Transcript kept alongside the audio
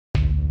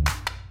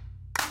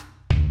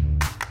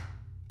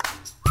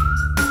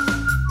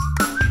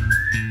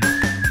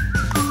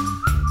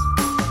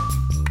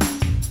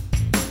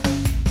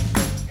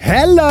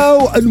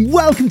Hello and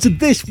welcome to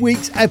this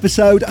week's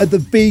episode of the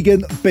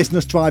Vegan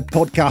Business Tribe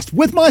podcast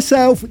with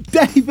myself,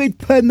 David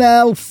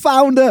Purnell,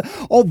 founder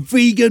of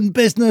Vegan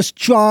Business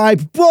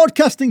Tribe,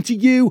 broadcasting to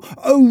you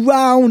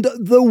around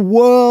the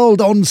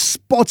world on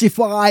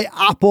Spotify,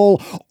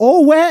 Apple,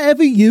 or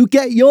wherever you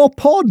get your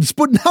pods,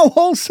 but now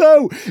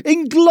also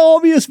in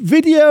glorious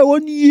video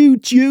on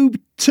YouTube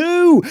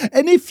too.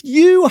 And if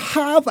you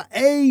have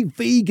a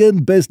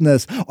vegan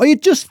business or you're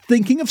just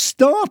thinking of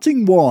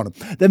starting one,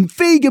 then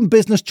Vegan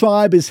Business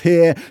Tribe is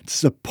here to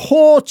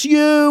support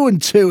you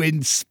and to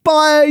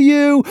inspire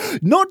you,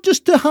 not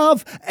just to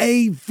have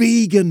a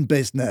vegan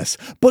business,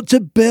 but to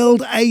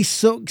build a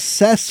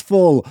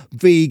successful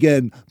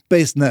vegan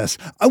business.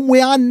 And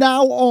we are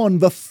now on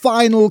the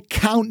final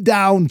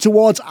countdown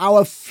towards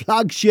our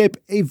flagship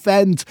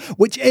event,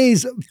 which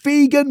is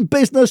Vegan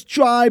Business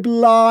Tribe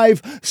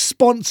Live,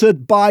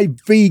 sponsored by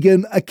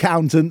Vegan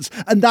Accountants,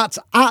 and that's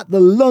at the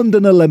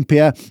London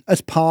Olympia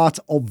as part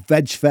of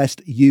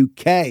VegFest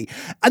UK.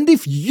 And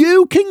if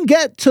you can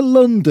get to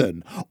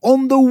London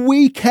on the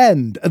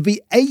weekend of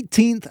the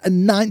 18th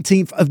and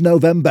 19th of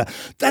November,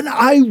 then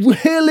I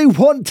really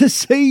want to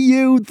see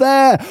you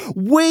there.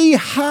 We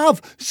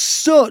have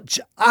such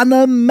an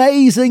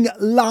amazing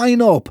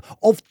lineup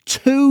of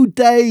 2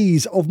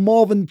 days of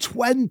more than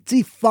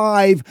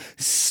 25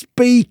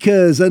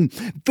 speakers and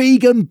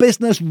vegan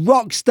business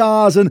rock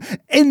stars and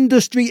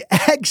industry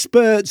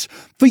experts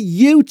for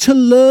you to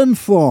learn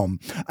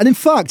from. And in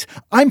fact,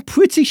 I'm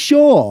pretty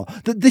sure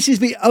that this is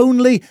the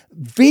only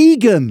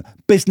vegan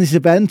business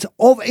event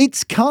of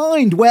its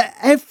kind where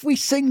every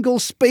single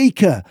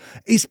speaker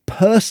is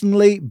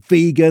personally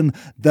vegan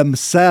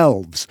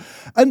themselves.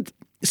 And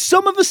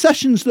some of the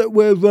sessions that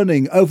we're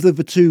running over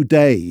the 2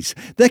 days,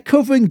 they're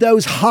covering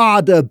those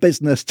harder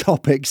business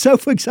topics. So,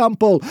 for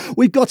example,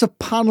 we've got a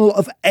panel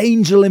of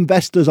angel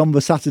investors on the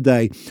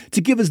Saturday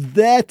to give us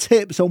their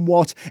tips on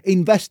what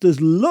investors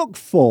look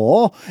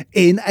for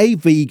in a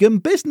vegan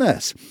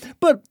business.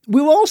 But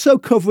we're also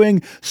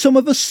covering some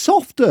of the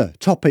softer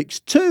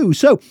topics too.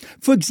 So,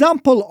 for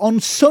example,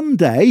 on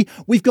Sunday,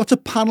 we've got a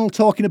panel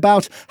talking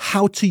about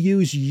how to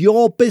use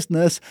your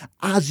business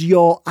as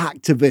your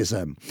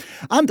activism.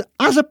 And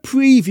as a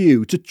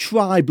preview to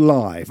Tribe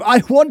Live,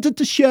 I wanted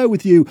to share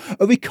with you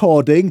a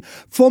recording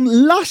from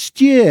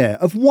last year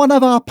of one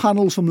of our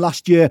panels from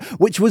last year,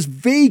 which was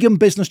Vegan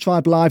Business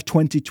Tribe Live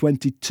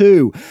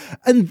 2022.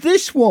 And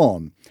this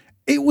one,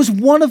 it was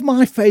one of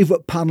my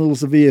favourite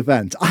panels of the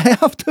event, I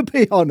have to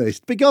be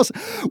honest, because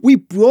we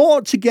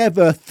brought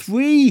together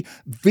 3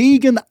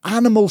 vegan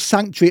animal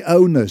sanctuary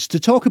owners to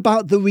talk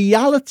about the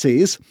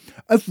realities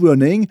of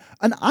running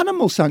an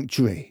animal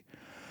sanctuary.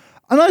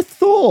 And I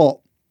thought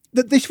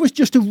that this was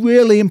just a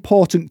really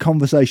important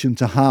conversation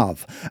to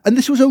have. And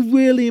this was a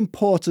really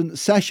important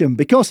session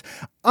because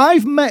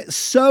I've met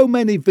so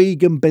many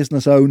vegan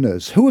business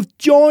owners who have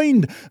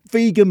joined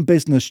Vegan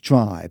Business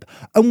Tribe.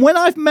 And when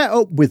I've met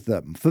up with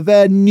them for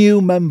their new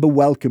member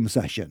welcome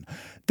session,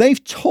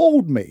 they've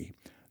told me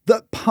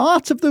that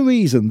part of the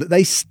reason that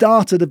they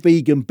started a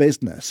vegan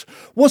business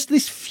was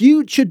this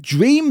future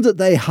dream that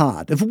they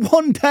had of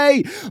one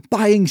day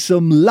buying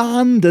some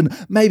land and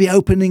maybe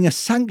opening a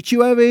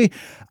sanctuary.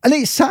 And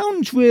it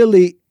sounds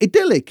really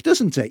idyllic,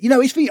 doesn't it? You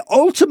know, it's the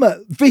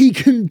ultimate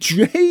vegan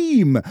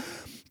dream.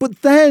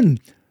 But then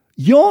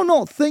you're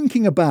not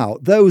thinking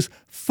about those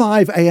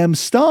 5 a.m.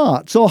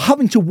 starts or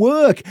having to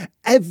work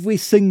every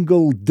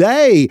single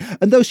day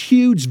and those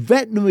huge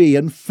veterinary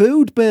and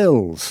food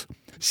bills.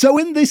 So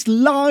in this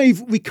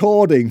live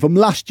recording from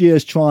last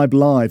year's Tribe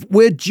Live,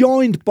 we're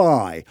joined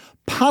by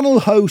panel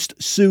host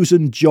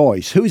Susan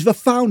Joyce, who is the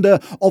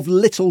founder of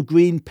Little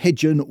Green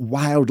Pigeon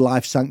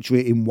Wildlife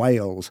Sanctuary in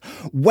Wales,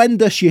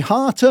 Wenda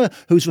Shihata,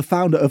 who's the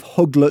founder of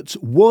Huglet's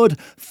Wood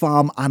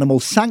Farm Animal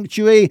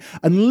Sanctuary,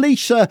 and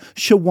Lisa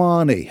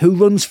Shawani, who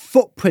runs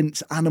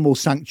Footprints Animal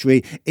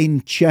Sanctuary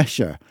in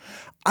Cheshire.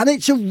 And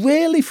it's a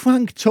really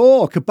frank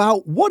talk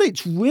about what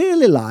it's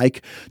really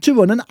like to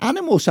run an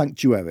animal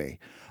sanctuary.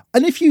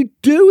 And if you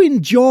do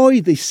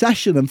enjoy this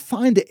session and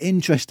find it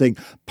interesting,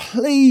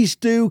 please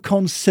do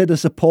consider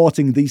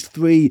supporting these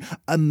 3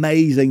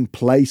 amazing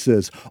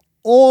places.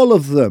 All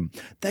of them,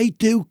 they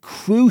do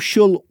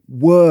crucial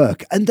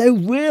work and they're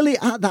really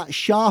at that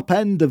sharp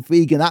end of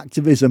vegan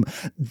activism.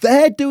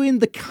 They're doing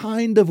the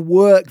kind of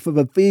work for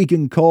the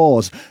vegan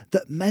cause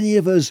that many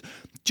of us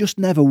just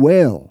never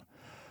will.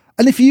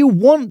 And if you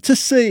want to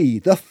see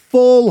the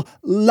full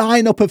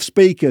lineup of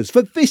speakers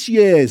for this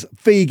year's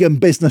Vegan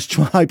Business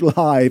Tribe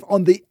Live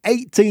on the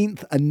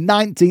 18th and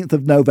 19th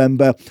of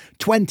November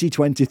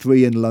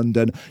 2023 in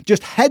London,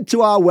 just head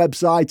to our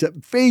website at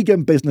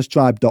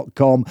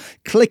veganbusinesstribe.com,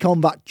 click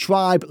on that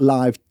Tribe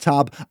Live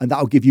tab, and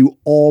that'll give you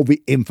all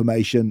the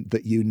information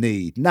that you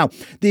need. Now,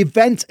 the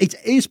event, it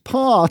is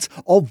part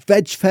of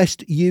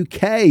VegFest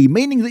UK,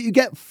 meaning that you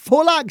get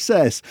full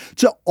access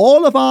to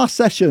all of our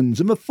sessions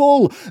and the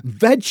full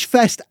VegFest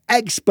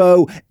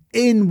Expo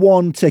in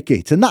one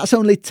ticket, and that's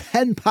only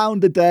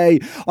 £10 a day.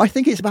 I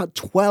think it's about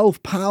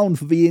 £12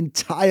 for the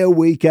entire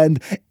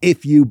weekend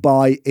if you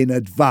buy in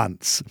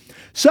advance.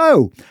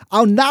 So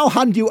I'll now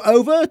hand you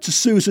over to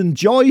Susan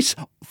Joyce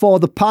for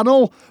the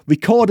panel,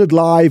 recorded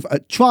live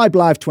at Tribe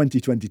Live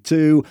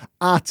 2022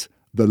 at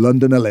the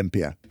London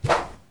Olympia.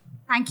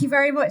 Thank you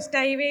very much,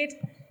 David.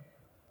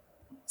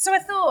 So I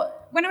thought,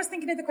 when I was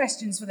thinking of the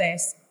questions for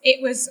this,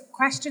 it was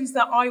questions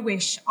that I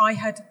wish I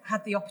had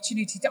had the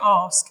opportunity to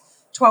ask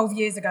 12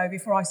 years ago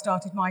before I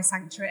started my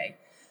sanctuary.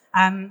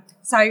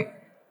 So,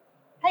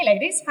 hey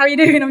ladies, how are you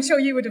doing? I'm sure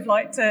you would have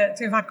liked to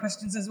have had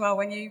questions as well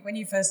when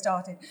you first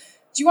started.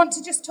 Do you want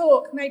to just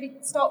talk, maybe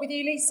start with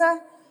you,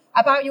 Lisa,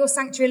 about your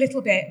sanctuary a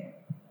little bit?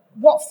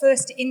 What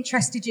first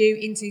interested you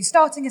into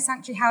starting a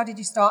sanctuary? How did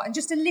you start? And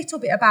just a little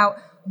bit about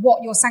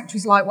what your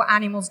sanctuary's like, what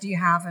animals do you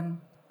have?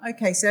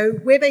 Okay, so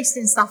we're based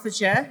in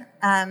Staffordshire.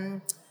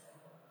 I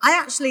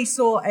actually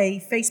saw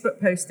a Facebook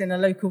post in a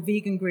local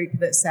vegan group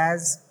that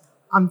says,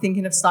 I'm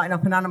thinking of starting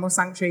up an animal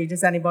sanctuary.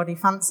 Does anybody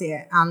fancy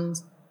it? And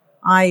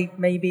I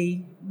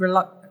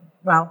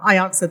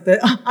answered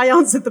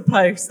the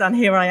post, and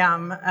here I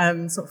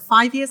am, sort of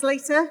 5 years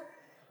later.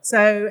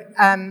 So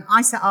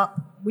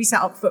we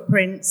set up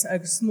Footprints,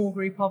 a small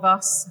group of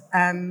us.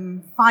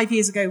 5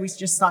 years ago, we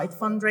just started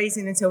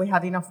fundraising until we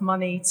had enough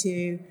money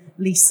to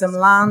lease some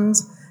land.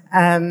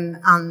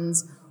 And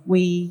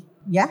we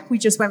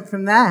just went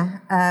from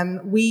there.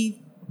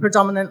 We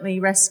predominantly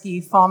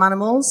rescue farm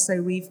animals.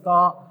 So we've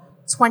got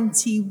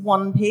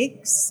 21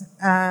 pigs,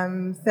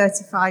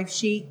 35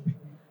 sheep,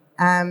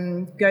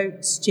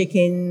 goats,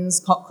 chickens,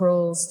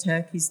 cockerels,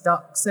 turkeys,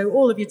 ducks. So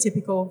all of your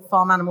typical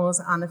farm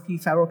animals, and a few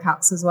feral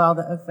cats as well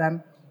that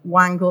have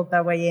wangled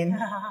their way in.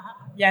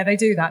 Yeah, they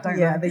do that, don't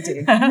they? Yeah, they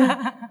do.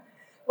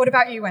 What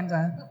about you,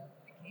 Wenda?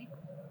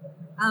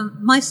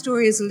 My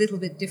story is a little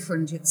bit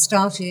different. It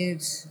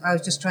started, I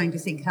was just trying to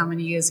think how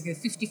many years ago,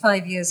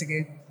 55 years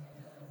ago,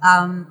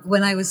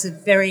 when I was a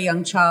very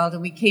young child,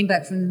 and we came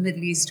back from the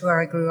Middle East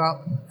where I grew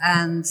up,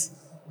 and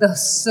the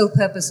sole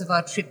purpose of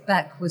our trip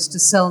back was to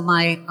sell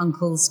my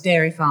uncle's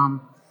dairy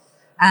farm.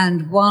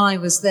 And while I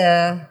was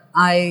there,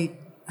 I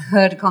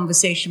heard a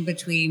conversation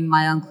between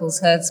my uncle's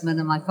herdsman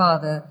and my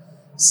father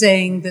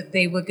saying that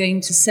they were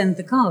going to send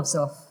the calves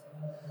off.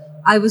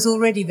 I was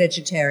already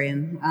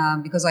vegetarian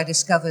because I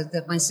discovered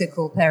that my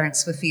so-called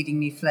parents were feeding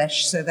me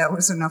flesh, so that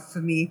was enough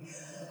for me.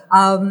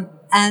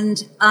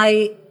 And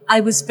I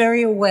was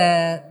very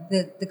aware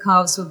that the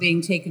calves were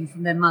being taken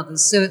from their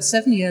mothers. So at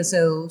 7 years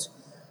old,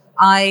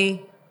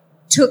 I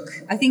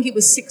think it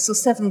was 6 or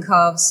 7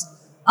 calves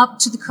up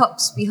to the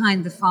copse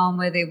behind the farm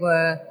where they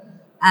were,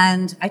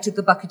 and I took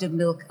a bucket of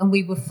milk, and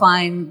we were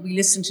fine. We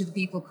listened to the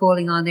people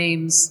calling our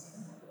names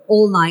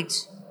all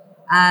night.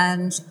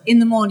 And in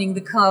the morning,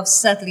 the calves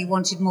sadly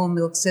wanted more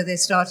milk, so they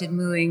started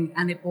mooing,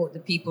 and it brought the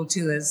people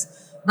to us.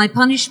 My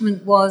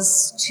punishment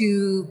was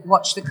to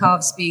watch the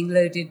calves being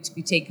loaded to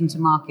be taken to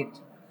market.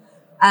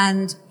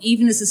 And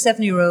even as a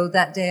 7-year-old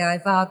that day, I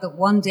vowed that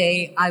one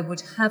day I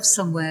would have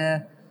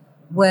somewhere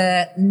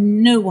where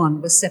no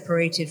one was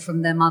separated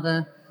from their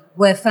mother,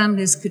 where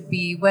families could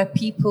be, where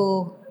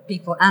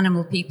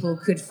animal people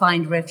could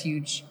find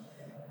refuge.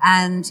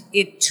 And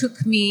it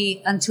took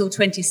me until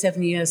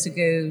 27 years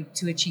ago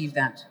to achieve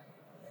that.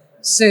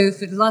 So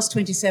for the last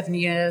 27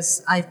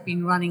 years, I've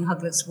been running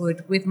Hugletts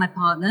Wood with my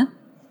partner.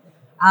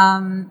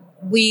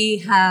 We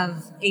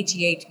have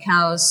 88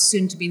 cows,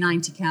 soon to be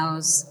 90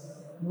 cows.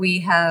 We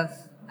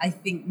have, I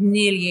think,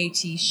 nearly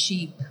 80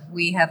 sheep.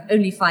 We have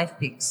only 5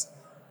 pigs.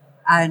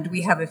 And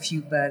we have a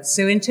few birds.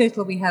 So in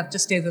total, we have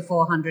just over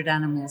 400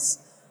 animals.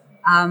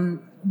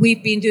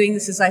 We've been doing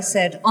this, as I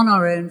said, on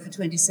our own for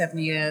 27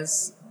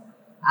 years.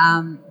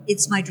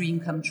 It's my dream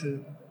come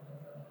true.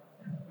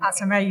 That's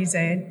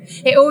amazing.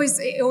 It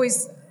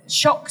always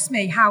shocks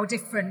me how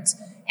different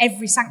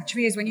every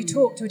sanctuary is. When you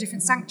talk to a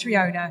different sanctuary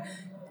owner,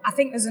 I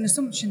think there's an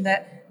assumption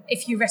that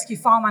if you rescue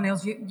farm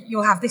animals,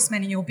 you'll have this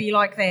many, you'll be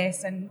like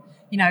this, and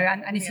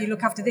if you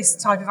look after this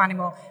type of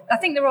animal. I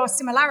think there are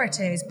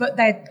similarities, but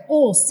they're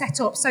all set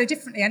up so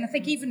differently. And I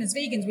think even as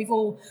vegans, we've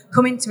all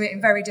come into it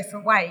in very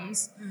different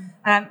ways.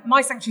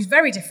 My sanctuary is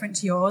very different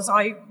to yours.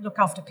 I look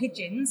after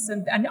pigeons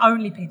and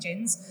only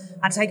pigeons.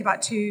 I take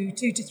about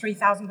 2,000 to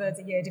 3,000 birds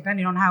a year,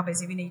 depending on how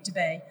busy we need to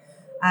be.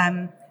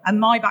 And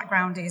my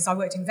background is I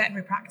worked in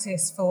veterinary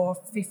practice for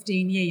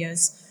 15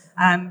 years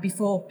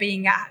before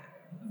being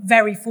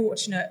very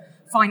fortunate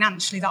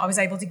financially that I was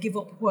able to give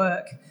up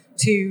work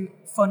to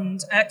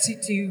fund,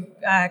 to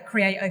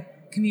create a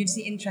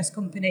community interest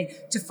company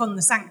to fund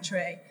the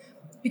sanctuary,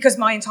 because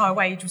my entire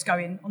wage was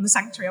going on the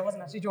sanctuary. I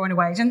wasn't actually drawing a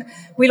wage, and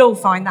we'll all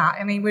find that.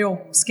 I mean, we're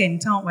all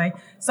skint, aren't we?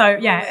 So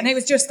yeah, and it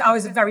was just, I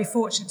was very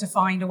fortunate to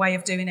find a way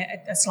of doing it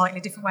a slightly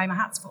different way. My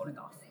hat's falling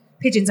off.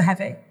 Pigeons are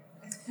heavy.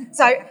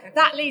 So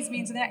that leads me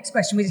into the next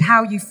question, which is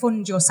how you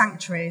fund your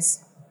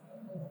sanctuaries.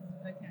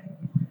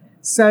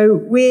 So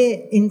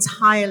we're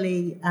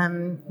entirely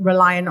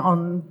reliant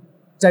on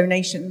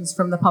donations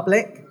from the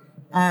public.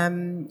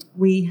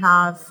 We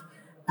have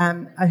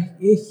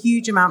a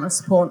huge amount of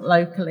support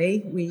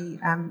locally. We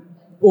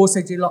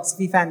also do lots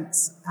of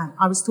events.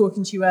 I was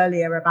talking to you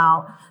earlier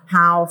about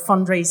how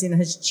fundraising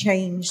has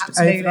changed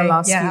over the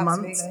last few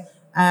months.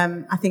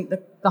 I think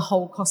the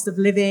whole cost of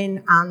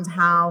living and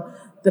how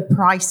the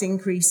price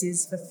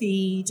increases for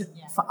feed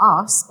for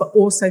us, but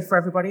also for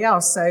everybody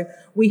else. So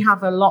we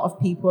have a lot of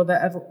people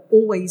that have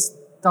always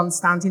done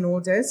standing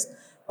orders,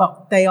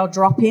 but they are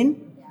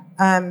dropping.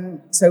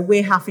 So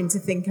we're having to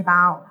think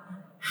about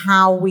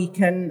how we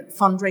can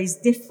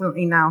fundraise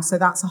differently now. So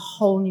that's a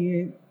whole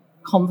new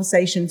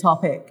conversation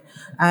topic.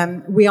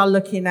 We are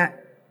looking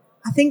at,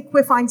 I think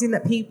we're finding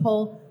that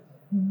people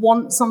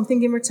want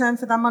something in return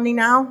for their money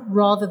now,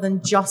 rather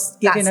than just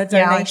giving a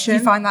donation. Do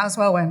you find that as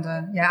well,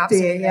 Wenda? Yeah,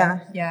 absolutely.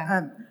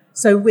 Yeah.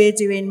 So we're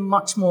doing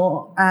much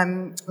more,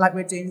 like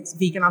we're doing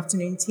vegan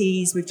afternoon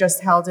teas. We've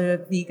just held a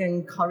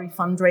vegan curry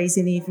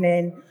fundraising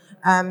evening,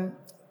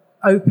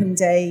 open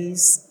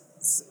days,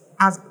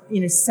 as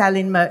you know,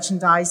 selling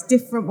merchandise,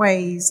 different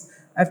ways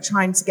of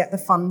trying to get the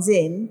funds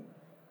in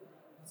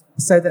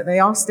so that they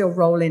are still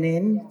rolling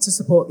in to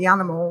support the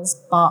animals,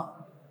 but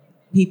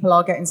people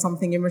are getting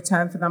something in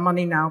return for their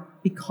money now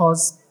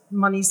because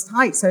money's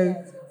tight.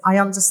 So I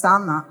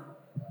understand that.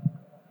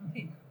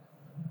 Okay.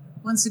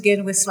 Once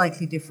again, we're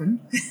slightly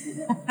different.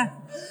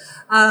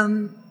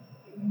 When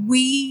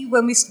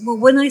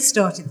I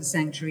started the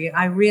sanctuary,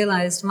 I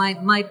realized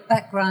my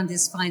background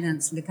is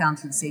finance and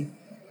accountancy.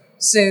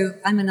 So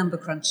I'm a number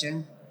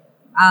cruncher.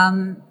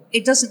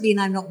 It doesn't mean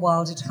I'm not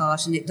wild at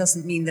heart, and it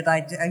doesn't mean that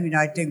I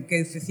don't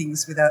go for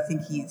things without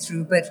thinking it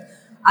through, but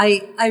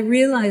I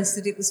realized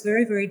that it was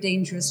very, very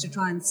dangerous to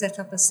try and set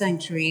up a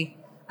sanctuary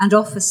and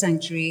offer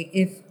sanctuary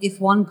if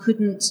one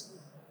couldn't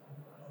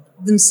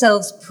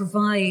themselves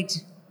provide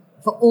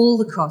for all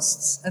the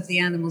costs of the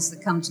animals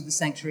that come to the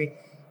sanctuary.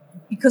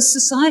 Because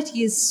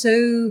society is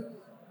so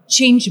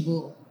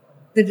changeable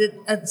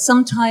that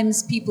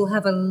sometimes people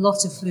have a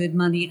lot of fluid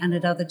money, and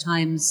at other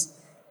times,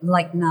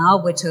 like now,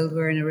 we're told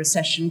we're in a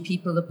recession,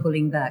 people are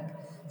pulling back.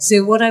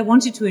 So what I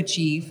wanted to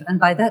achieve, and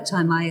by that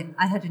time I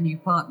had a new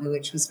partner,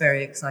 which was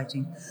very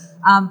exciting,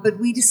 but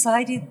we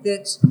decided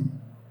that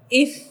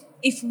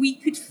if we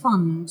could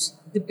fund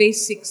the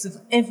basics of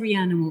every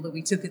animal that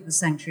we took at the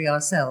sanctuary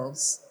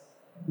ourselves,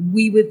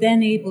 we were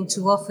then able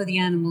to offer the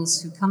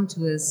animals who come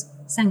to us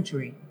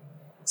sanctuary.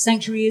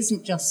 Sanctuary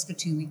isn't just for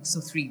 2 weeks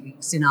or 3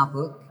 weeks in our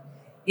book.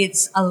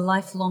 It's a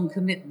lifelong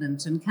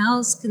commitment, and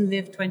cows can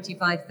live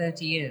 25,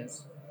 30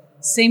 years.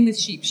 Same with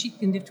sheep. Sheep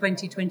can live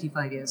 20,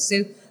 25 years.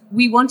 So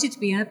we wanted to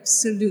be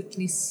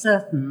absolutely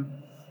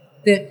certain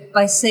that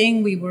by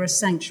saying we were a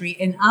sanctuary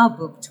in our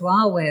book, to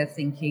our way of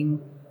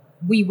thinking,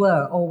 we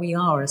were or we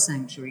are a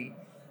sanctuary.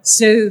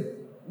 So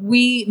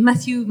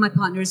Matthew, my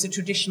partner, is a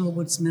traditional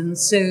woodsman,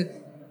 so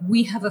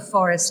we have a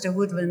forest, a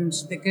woodland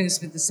that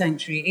goes with the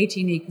sanctuary,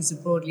 18 acres of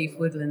broadleaf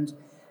woodland.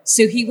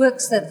 So he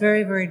works that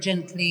very, very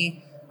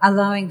gently,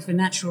 allowing for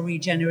natural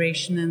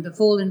regeneration, and the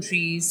fallen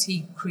trees,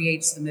 he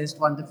creates the most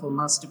wonderful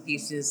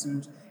masterpieces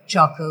and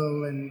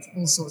charcoal and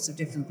all sorts of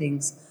different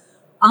things.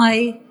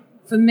 I,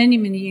 for many,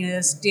 many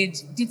years,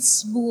 did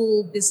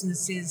small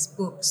businesses,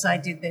 books. I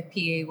did their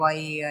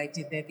PAYE, I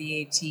did their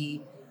VAT.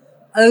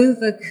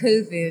 Over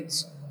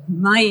COVID,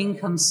 my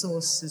income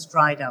source has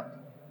dried up.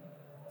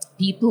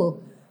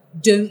 People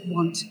don't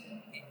want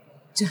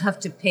to have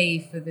to pay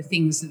for the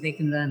things that they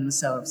can learn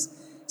themselves.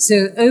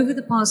 So over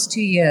the past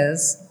 2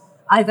 years,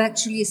 I've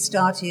actually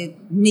started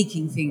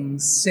making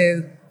things.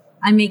 So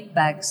I make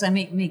bags, I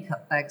make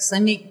makeup bags, I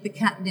make the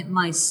catnip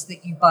mice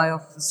that you buy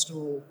off the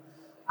stall.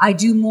 I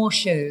do more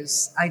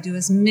shows. I do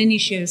as many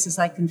shows as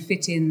I can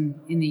fit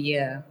in a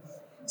year,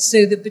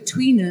 so that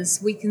between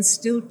us, we can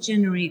still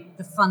generate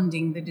the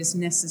funding that is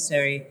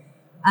necessary.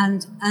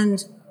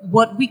 And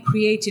what we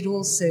created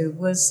also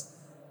was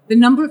the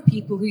number of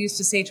people who used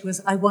to say to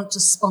us, I want to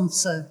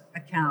sponsor a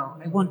cow,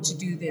 I want to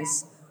do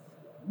this.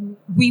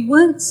 We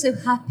weren't so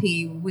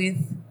happy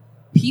with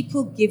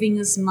people giving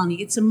us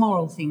money. It's a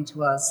moral thing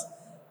to us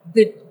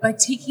that by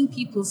taking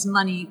people's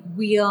money,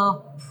 we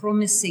are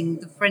promising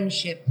the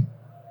friendship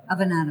of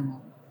an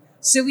animal.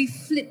 So we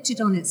flipped it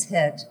on its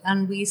head,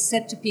 and we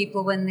said to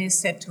people when they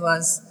said to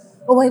us,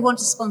 oh, I want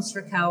to sponsor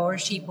a cow or a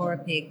sheep or a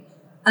pig.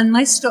 And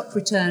my stock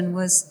return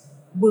was,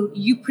 well,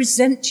 you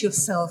present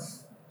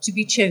yourself to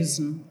be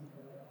chosen,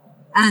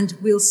 and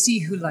we'll see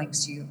who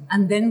likes you,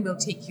 and then we'll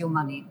take your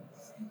money.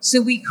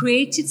 So we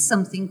created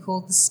something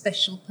called the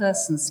Special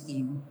Person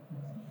Scheme.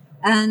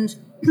 And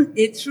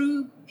it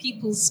threw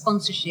people's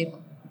sponsorship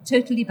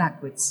totally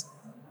backwards.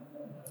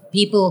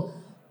 People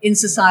in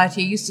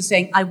society are used to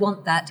saying, I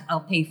want that,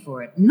 I'll pay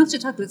for it. Not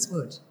at Huglet's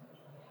Wood.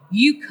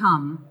 You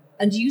come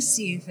and you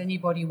see if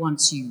anybody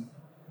wants you.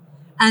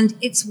 And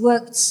it's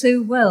worked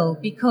so well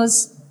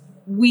because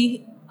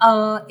we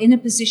are in a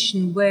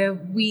position where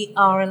we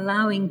are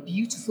allowing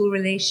beautiful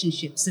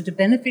relationships that are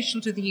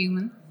beneficial to the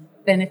human,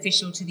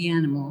 beneficial to the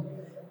animal.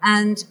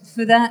 And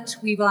for that,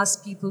 we've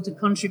asked people to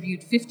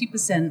contribute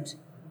 50%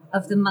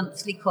 of the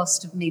monthly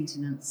cost of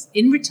maintenance.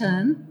 In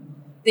return,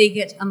 they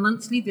get a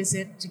monthly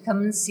visit to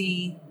come and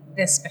see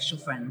their special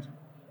friend.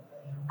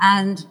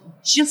 And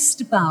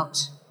just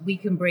about we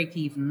can break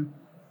even.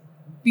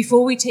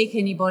 before we take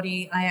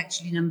anybody, I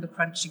actually number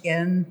crunch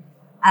again,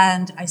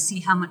 and I see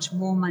how much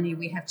more money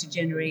we have to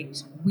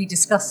generate. We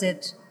discuss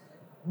it.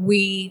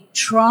 We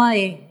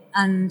try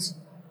and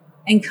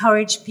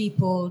encourage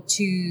people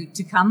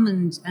to come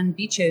and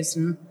be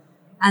chosen.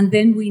 And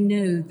then we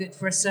know that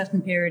for a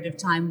certain period of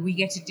time, we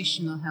get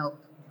additional help.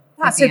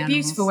 That's a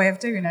beautiful way of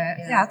doing it.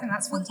 Yeah, I think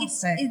that's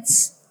fantastic.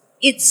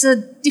 It's a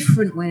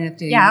different way of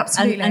doing it. Yeah,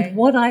 absolutely. And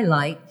what I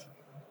like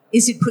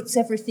is it puts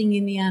everything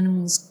in the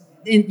animals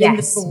in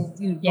the full,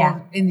 in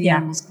the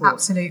animals' court.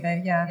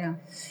 Absolutely, yeah.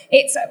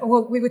 It's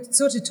we were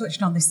sort of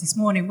touching on this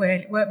morning,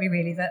 weren't we?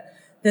 Really, that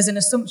there's an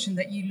assumption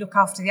that you look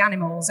after the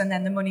animals, and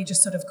then the money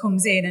just sort of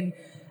comes in,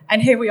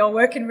 and here we are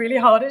working really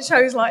hard at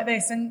shows like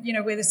this, and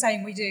we're the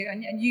same. We do,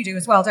 and you do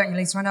as well, don't you,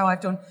 Lisa? I know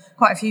I've done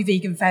quite a few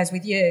vegan fairs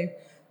with you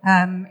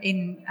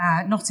in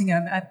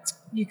Nottingham,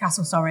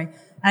 Newcastle, sorry.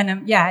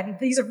 And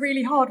these are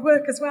really hard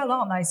work as well,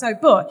 aren't they? So,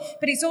 but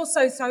it's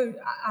also so.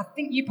 I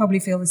think you probably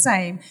feel the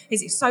same.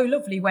 Is it's so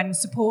lovely when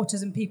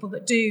supporters and people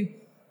that do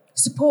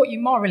support you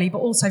morally, but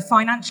also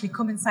financially,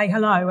 come and say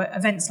hello at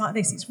events like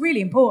this. It's really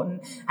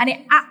important, and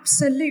it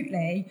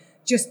absolutely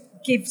just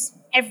gives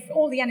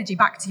all the energy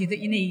back to you that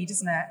you need,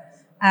 isn't it?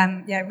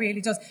 It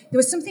really does. There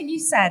was something you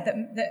said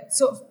that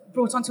sort of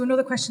brought on to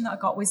another question that I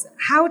got was,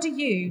 how do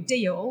you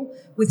deal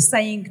with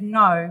saying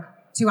no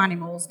to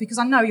animals? Because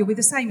I know you'll be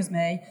the same as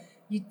me.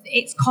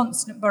 It's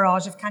constant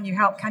barrage of can you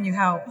help?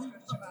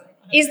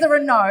 Is there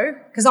a no?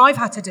 Because I've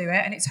had to do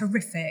it and it's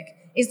horrific.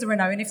 Is there a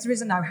no? And if there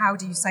is a no, how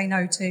do you say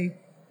no to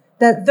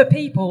the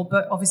people?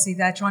 But obviously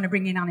they're trying to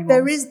bring in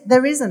animals.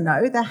 There is a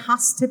no. There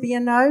has to be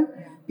a no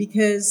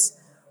because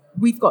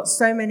we've got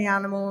so many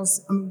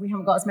animals. I mean, we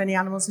haven't got as many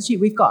animals as you.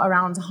 We've got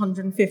around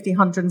 150,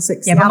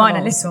 160 Yeah, but animals.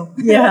 mine are little.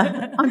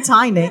 Yeah, I'm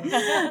tiny.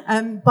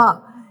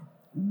 But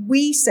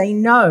we say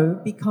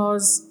no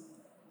because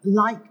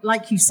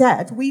like you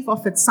said, we've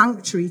offered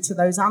sanctuary to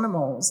those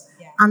animals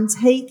and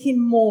taking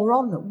more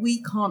on that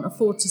we can't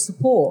afford to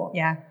support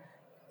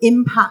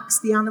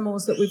impacts the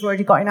animals that we've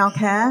already got in our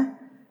care.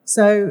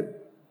 So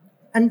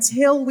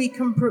until we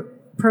can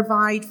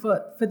provide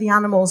for the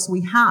animals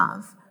we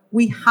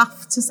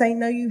have to say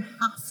no. You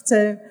have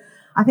to.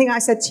 I think I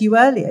said to you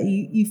earlier,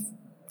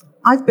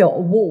 I've built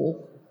a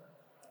wall.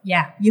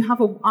 Yeah.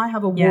 I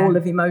have a wall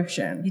of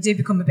emotion. You do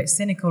become a bit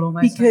cynical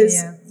almost.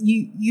 Because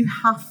you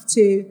have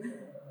to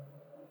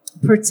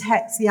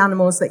protect the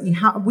animals that you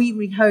have. We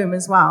rehome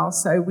as well,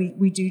 so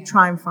we do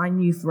try and find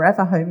new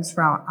forever homes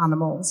for our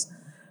animals.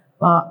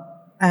 But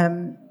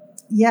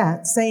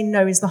saying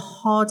no is the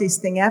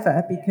hardest thing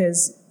ever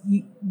because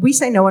we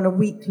say no on a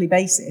weekly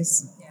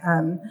basis.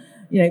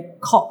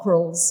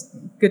 Cockerels,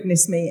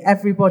 goodness me,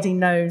 everybody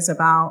knows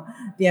about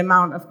the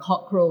amount of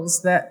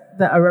cockerels that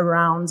are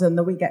around and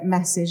that we get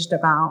messaged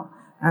about.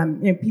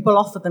 People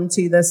offer them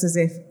to us as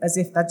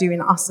if they're doing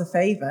us a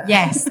favour.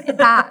 Yes,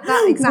 that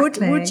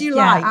exactly. Would you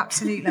like?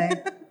 Absolutely.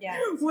 Yeah.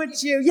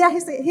 Would you? Yeah,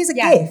 here's a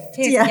gift.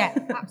 Yeah,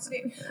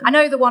 absolutely. I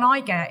know the one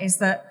I get is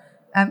that.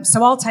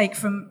 So I will take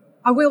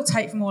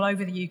from all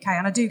over the UK,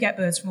 and I do get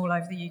birds from all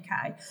over the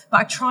UK, but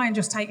I try and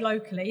just take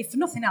locally, if for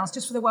nothing else,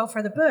 just for the welfare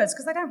of the birds,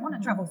 because they don't want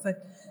to travel for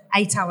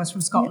 8 hours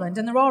from Scotland,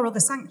 and there are other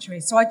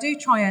sanctuaries. So I do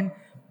try and,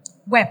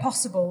 where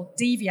possible,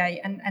 deviate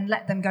and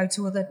let them go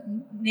to other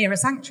nearer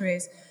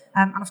sanctuaries.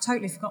 And I've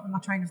totally forgotten my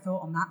train of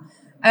thought on that.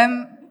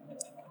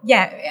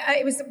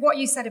 It was what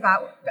you said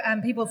about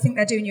people think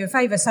they're doing you a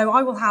favour. So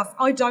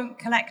I don't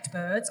collect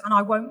birds, and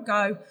I won't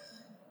go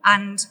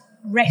and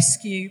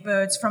rescue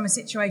birds from a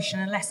situation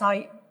unless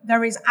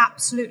there is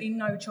absolutely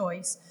no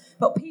choice.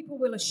 But people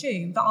will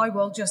assume that I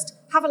will just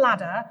have a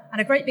ladder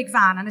and a great big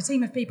van and a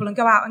team of people and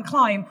go out and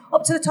climb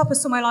up to the top of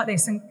somewhere like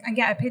this and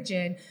get a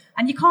pigeon.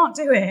 And you can't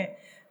do it.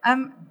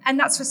 And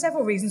that's for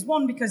several reasons.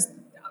 One, because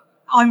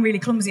I'm really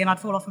clumsy and I'd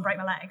fall off and break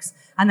my legs.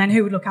 And then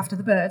who would look after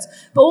the birds?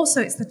 But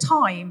also it's the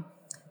time.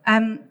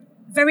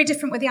 Very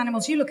different with the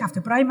animals you look after,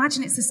 but I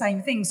imagine it's the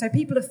same thing. So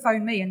people have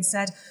phoned me and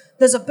said,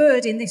 there's a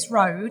bird in this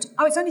road.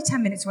 Oh, it's only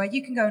 10 minutes away.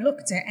 You can go and look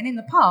at it. And in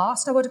the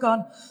past, I would have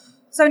gone,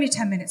 it's only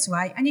 10 minutes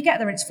away. And you get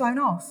there and it's flown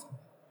off.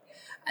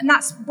 And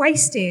that's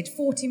wasted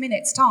 40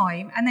 minutes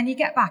time. And then you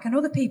get back and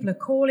other people are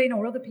calling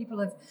or other people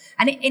have...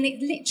 And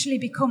it literally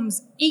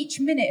becomes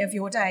each minute of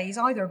your day is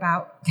either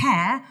about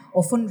care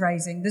or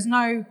fundraising. There's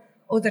no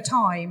other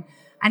time.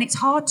 And it's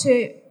hard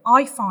to...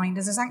 I find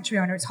as a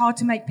sanctuary owner, it's hard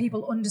to make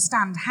people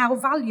understand how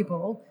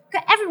valuable,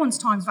 everyone's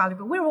time's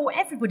valuable.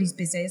 Everybody's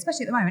busy,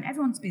 especially at the moment,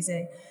 everyone's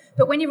busy.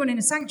 But when you're running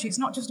a sanctuary, it's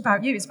not just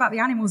about you, it's about the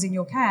animals in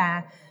your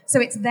care. So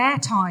it's their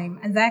time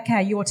and their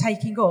care you're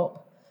taking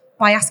up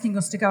by asking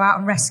us to go out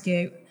and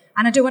rescue.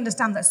 And I do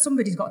understand that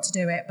somebody's got to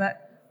do it,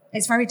 but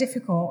it's very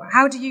difficult.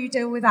 How do you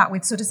deal with that,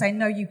 with sort of saying,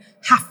 no, you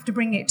have to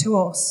bring it to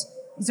us?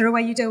 Is there a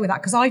way you deal with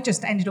that? Because I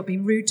just ended up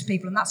being rude to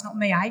people, and that's not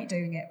me. I hate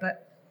doing it,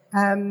 but...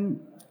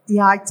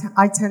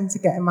 I tend to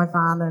get in my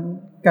van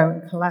and go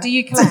and collect. Do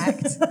you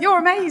collect? You're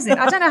amazing.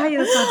 I don't know how you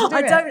decide to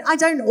do it. I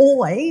don't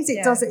always.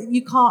 It doesn't.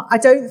 You can't. I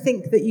don't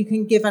think that you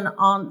can give an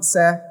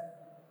answer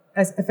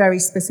a very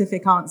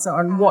specific answer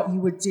on what you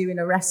would do in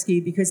a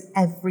rescue, because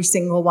every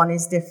single one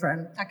is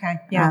different. Okay.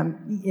 Yeah.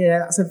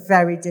 That's a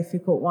very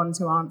difficult one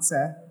to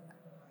answer,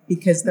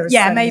 because there are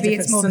yeah, so many maybe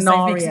it's more different the same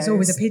scenarios. because it's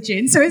always a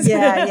pigeon. So it's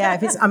yeah.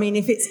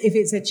 If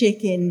it's a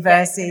chicken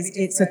versus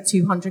it's a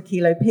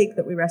 200-kilo pig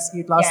that we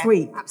rescued last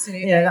week.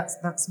 Absolutely.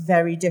 That's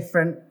very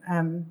different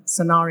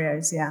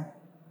scenarios. Yeah.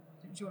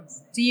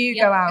 Do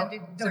you go out,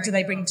 or do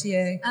they bring to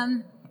you?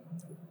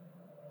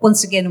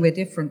 Once again, we're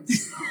different.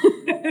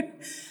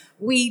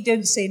 We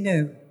don't say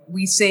no.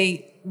 We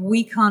say,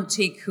 we can't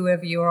take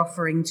whoever you're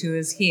offering to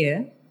us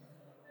here.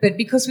 But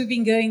because we've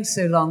been going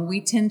so long,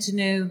 we tend to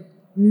know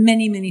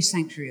many, many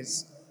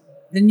sanctuaries.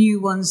 The new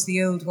ones,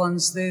 the old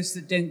ones, those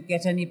that don't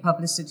get any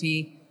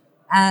publicity.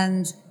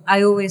 And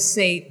I always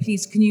say,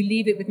 please, can you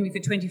leave it with me for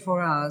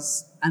 24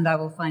 hours and I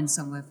will find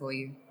somewhere for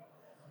you.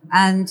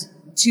 And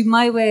to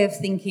my way of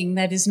thinking,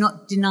 that is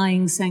not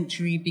denying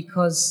sanctuary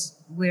because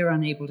we're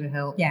unable to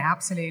help. Yeah,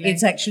 absolutely.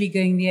 It's actually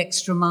going the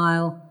extra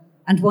mile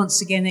and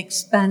once again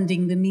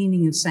expanding the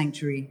meaning of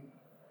sanctuary,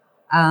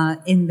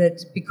 in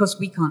that because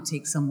we can't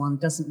take someone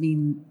doesn't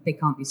mean they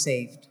can't be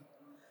saved.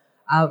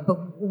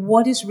 But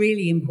what is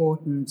really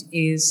important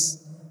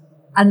is,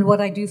 and what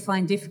I do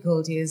find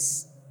difficult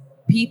is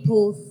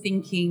people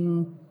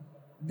thinking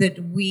that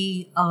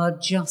we are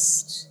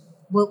just,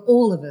 well,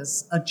 all of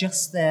us are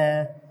just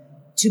there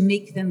to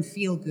make them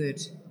feel good.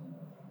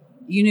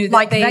 You know, that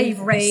like they've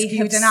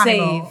rescued an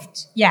animal.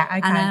 Saved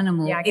an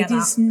animal. Yeah, I get it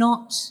is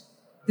not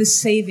the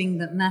saving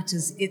that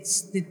matters.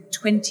 It's the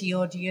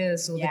 20-odd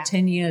years or the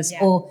 10 years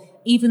or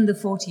even the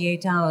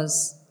 48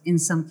 hours in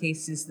some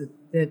cases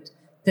that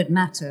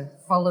matter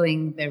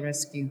following their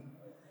rescue.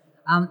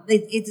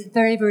 It's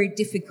very, very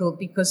difficult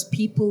because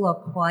people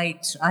are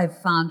I've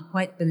found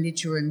quite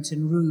belligerent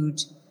and rude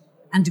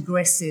and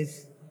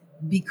aggressive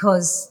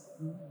because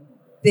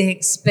they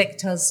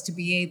expect us to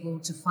be able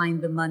to find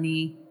the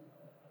money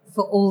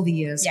for all the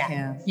years'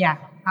 care. Yeah,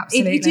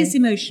 absolutely. It is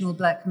emotional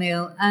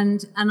blackmail.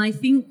 And I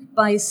think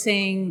by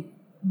saying,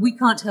 we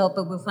can't help,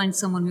 but we'll find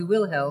someone who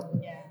will help,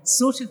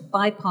 sort of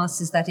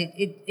bypasses that.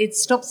 It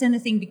stops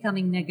anything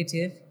becoming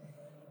negative.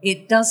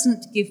 It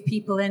doesn't give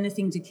people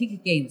anything to kick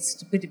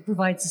against, but it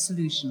provides a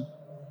solution.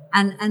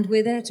 And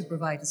we're there to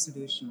provide a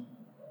solution.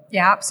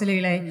 Yeah,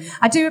 absolutely.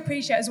 I do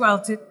appreciate as well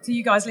to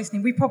you guys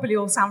listening, we probably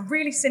all sound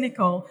really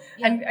cynical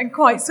and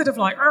quite sort of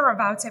like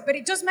about it, but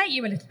it does make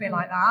you a little bit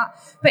like that.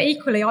 But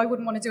equally, I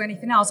wouldn't want to do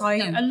anything else. I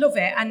love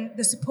it, and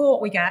the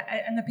support we get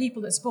and the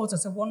people that support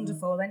us are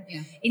wonderful. And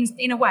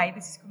in a way,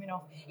 this is coming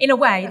off, in a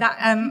way that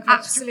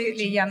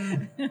absolutely,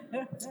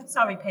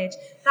 sorry, Pidge,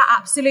 that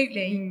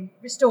absolutely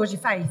restores your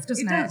faith,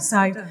 doesn't it? It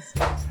does.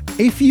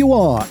 If you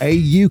are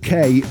a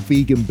UK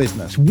vegan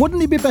business,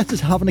 wouldn't it be better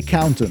to have an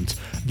accountant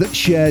that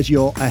shares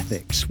your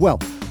ethics? Well,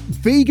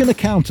 vegan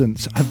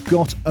accountants have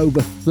got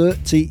over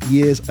 30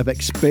 years of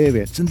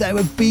experience and they're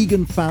a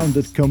vegan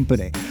founded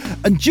company.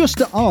 And just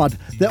to add,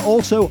 they're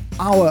also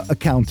our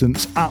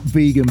accountants at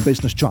Vegan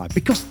Business Tribe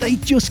because they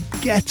just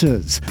get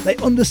us. They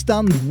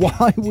understand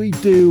why we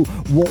do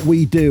what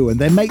we do and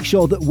they make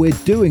sure that we're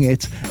doing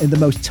it in the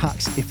most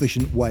tax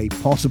efficient way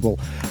possible.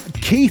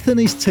 Keith and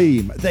his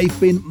team, they've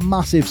been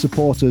massive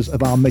supporters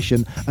of our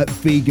mission at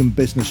Vegan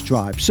Business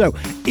Tribe. So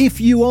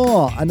if you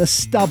are an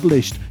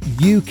established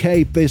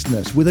UK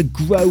business with a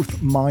growth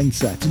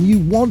mindset and you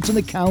want an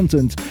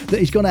accountant that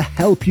is going to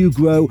help you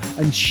grow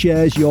and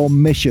shares your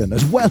mission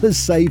as well as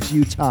saves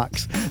you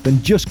tax,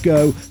 then just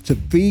go to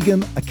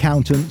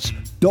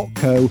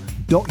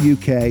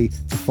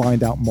veganaccountants.co.uk to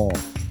find out more.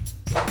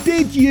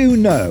 Did you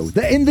know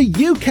that in the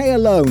UK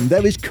alone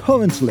there is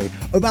currently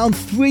around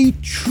 £3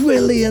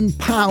 trillion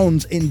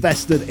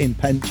invested in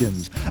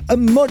pensions?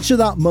 And much of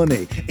that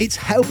money, it's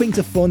helping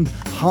to fund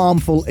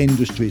harmful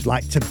industries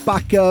like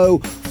tobacco,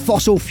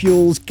 fossil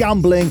fuels,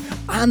 gambling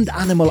and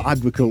animal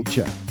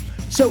agriculture.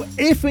 So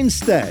if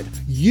instead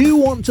you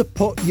want to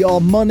put your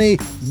money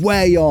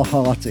where your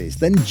heart is,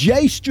 then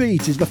Jay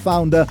Street is the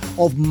founder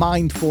of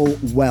Mindful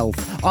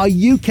Wealth, our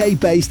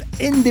UK-based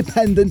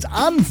independent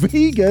and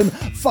vegan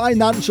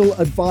financial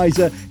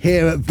advisor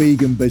here at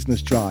Vegan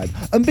Business Tribe.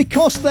 And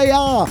because they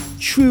are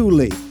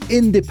truly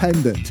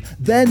independent,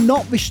 they're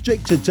not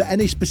restricted to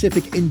any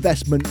specific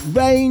investment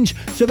range,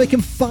 so they can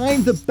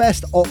find the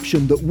best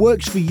option that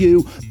works for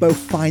you both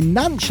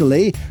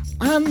financially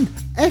and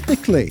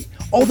ethically.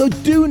 Although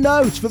do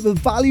note that the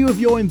value of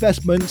your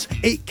investments,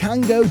 it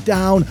can go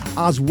down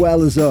as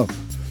well as up.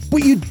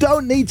 But you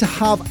don't need to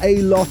have a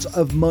lot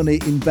of money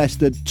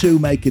invested to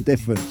make a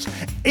difference.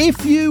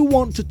 If you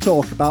want to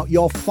talk about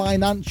your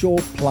financial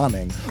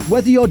planning,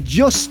 whether you're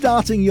just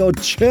starting your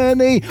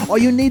journey or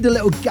you need a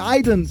little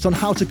guidance on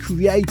how to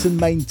create and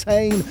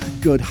maintain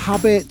good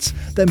habits,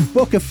 then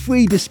book a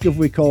free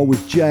discovery call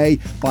with Jay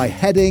by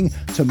heading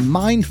to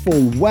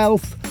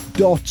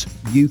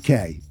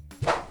mindfulwealth.uk.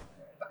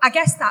 I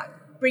guess that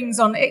brings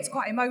on, it's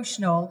quite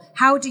emotional.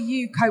 How do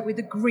you cope with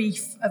the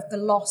grief of the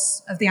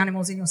loss of the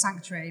animals in your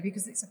sanctuary?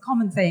 Because it's a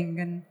common thing.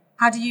 And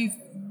how do you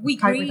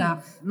cope with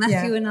that?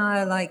 Matthew and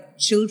I are like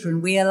children.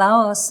 We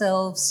allow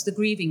ourselves the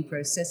grieving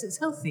process. It's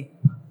healthy.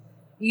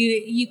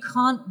 You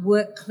can't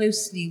work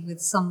closely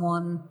with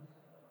someone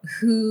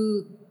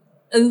who,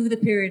 over the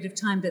period of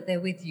time that they're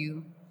with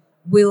you,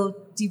 will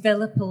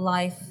develop a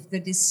life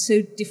that is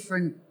so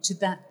different to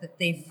that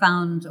they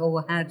found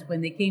or had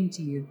when they came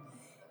to you.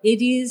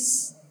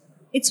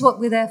 It's what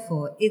we're there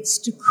for. It's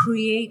to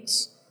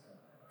create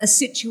a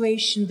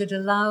situation that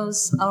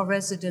allows our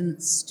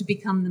residents to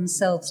become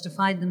themselves, to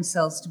find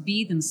themselves, to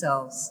be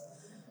themselves.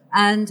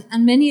 And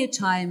many a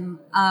time,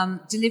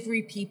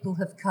 delivery people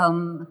have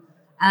come,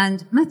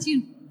 and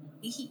Matthew,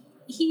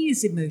 he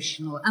is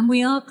emotional, and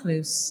we are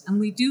close, and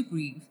we do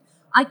grieve.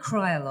 I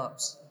cry a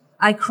lot.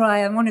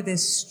 I'm one of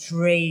those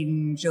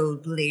strange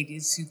old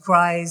ladies who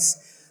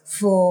cries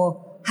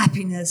for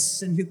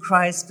happiness and who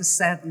cries for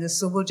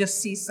sadness, or will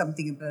just see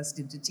something and burst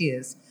into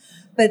tears.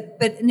 But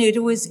no,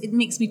 it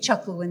makes me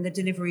chuckle when the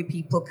delivery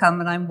people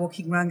come and I'm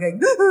walking around going,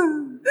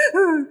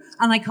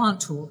 and I can't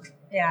talk.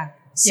 Yeah.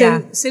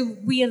 So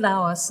we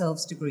allow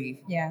ourselves to grieve.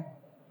 Yeah.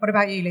 What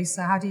about you,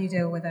 Lisa? How do you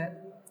deal with it?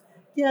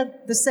 Yeah,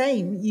 the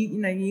same.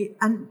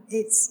 And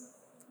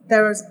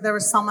there are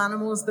some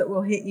animals that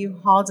will hit you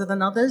harder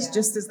than others,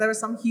 just as there are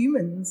some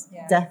humans'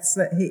 deaths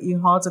that hit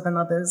you harder than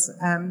others.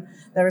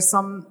 There are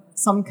some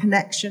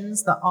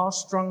connections that are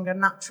stronger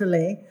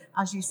naturally.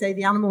 As you say,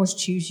 the animals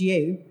choose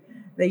you.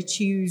 They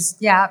choose.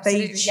 Yeah,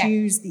 absolutely. They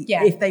choose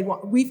if they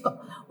want. We've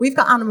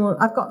got animal.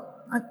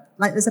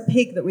 There's a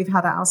pig that we've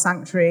had at our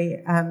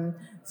sanctuary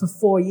for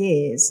 4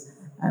 years.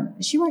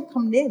 She won't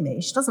come near me.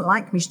 She doesn't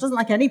like me. She doesn't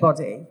like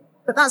anybody.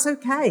 But that's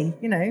okay,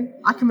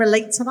 I can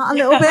relate to that a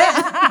little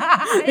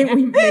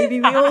bit. Maybe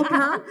we all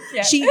can.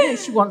 Yeah. She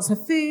wants her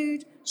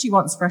food, she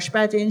wants fresh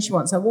bedding, she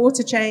wants her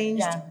water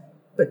changed. Yeah.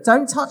 But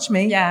don't touch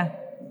me. Yeah.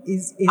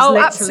 Is literally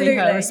absolutely.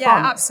 her response.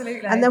 Yeah,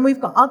 absolutely. And then we've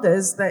got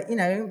others that,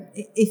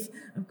 if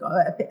I've got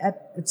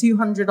a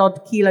 200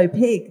 odd kilo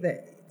pig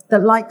that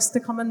likes to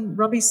come and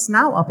rub his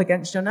snout up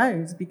against your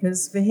nose,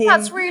 because for him...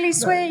 That's really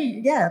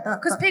sweet. Yeah.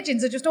 Because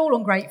pigeons are just all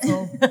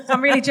ungrateful. So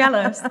I'm really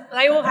jealous.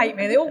 They all hate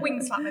me. They all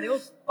wing slap me. They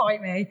all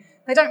bite me.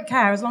 They don't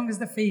care as long as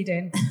they're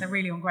feeding. They're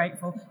really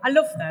ungrateful. I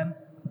love them,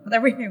 but they're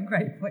really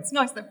ungrateful. It's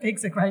nice that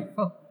pigs are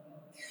grateful.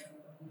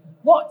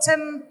 What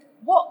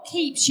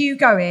keeps you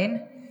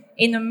going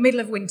in the middle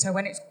of winter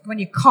when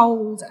you're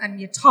cold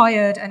and you're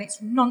tired and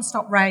it's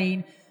non-stop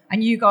rain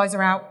and you guys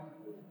are out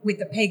with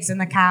the pigs and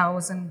the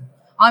cows and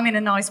I'm in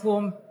a nice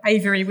warm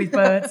aviary with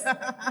birds?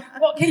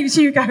 What keeps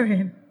you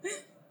going?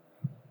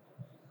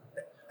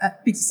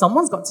 Because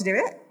someone's got to do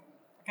it.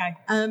 Okay.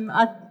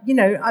 I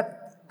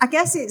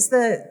guess it's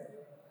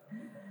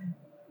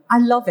I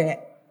love it.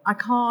 I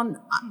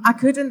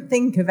couldn't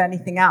think of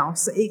anything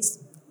else. I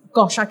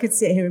could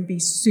sit here and be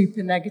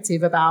super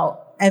negative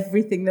about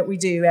everything that we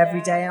do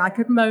every day, and I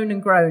could moan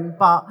and groan,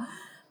 but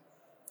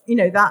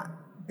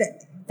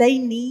that they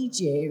need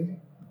you.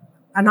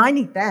 And I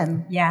need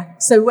them. Yeah.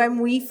 So when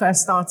we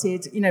first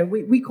started,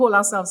 we call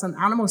ourselves an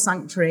animal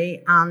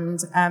sanctuary,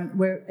 and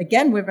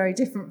we're very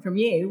different from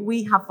you.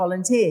 We have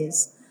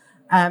volunteers,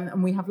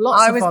 and we have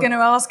lots. I was going to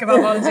ask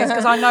about volunteers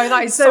because I know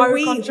that is so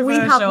controversial. We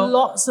have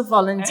lots of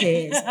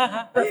volunteers,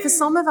 but for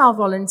some of our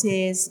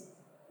volunteers,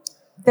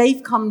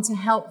 they've come to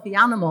help the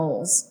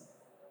animals,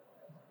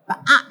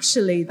 but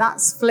actually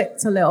that's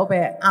flipped a little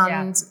bit,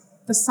 and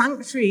the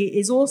sanctuary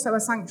is also a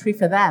sanctuary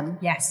for them.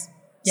 Yes.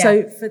 Yeah.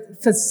 So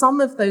for some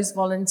of those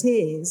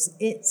volunteers,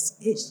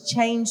 it's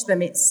changed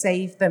them, it's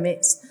saved them,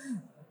 it's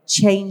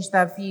changed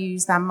their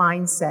views, their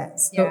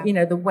mindsets,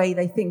 the way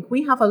they think.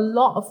 We have a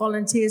lot of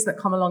volunteers that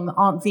come along that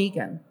aren't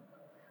vegan.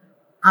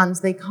 And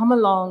they come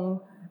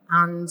along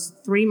and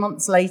 3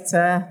 months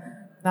later,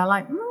 they're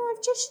like,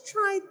 I've just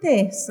tried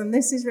this and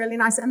this is really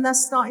nice. And they're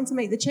starting to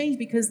make the change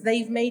because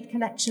they've made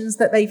connections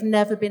that they've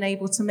never been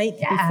able to make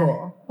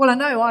before. Well, I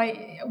know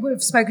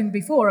we've spoken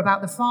before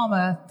about the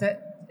farmer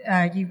that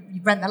you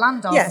rent the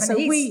land off. Yeah, so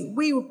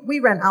we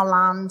rent our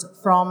land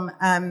from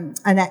an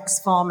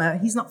ex-farmer.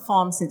 He's not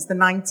farmed since the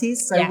 90s,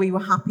 so we were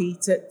happy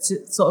to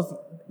sort of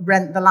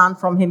rent the land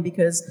from him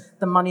because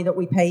the money that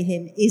we pay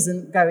him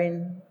isn't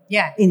going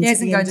into the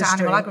industry. Going to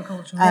animal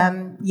agriculture.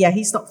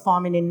 He stopped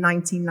farming in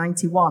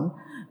 1991.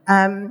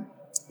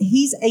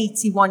 He's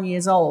 81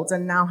 years old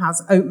and now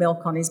has oat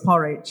milk on his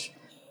porridge.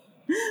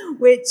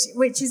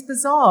 Which is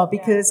bizarre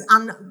because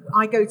and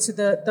I go to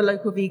the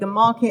local vegan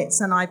markets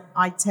and I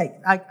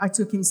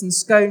took him some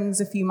scones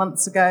a few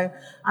months ago,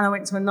 and I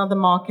went to another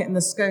market and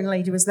the scone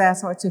lady was there,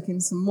 so I took him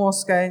some more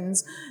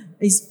scones.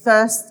 His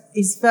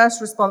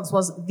first response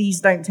was, "These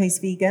don't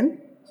taste vegan."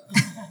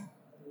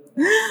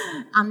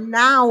 And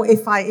now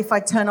if I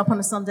turn up on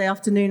a Sunday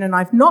afternoon and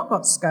I've not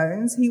got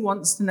scones, he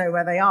wants to know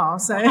where they are.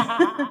 So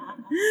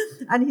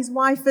and his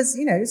wife has,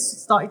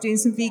 started doing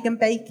some vegan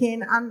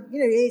baking, and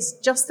it's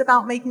just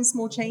about making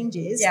small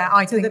changes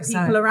to the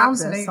people around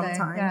us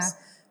sometimes. Yeah.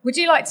 Would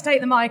you like to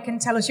take the mic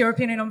and tell us your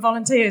opinion on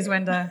volunteers,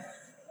 Wenda?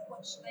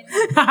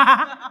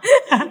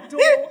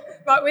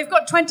 Right, we've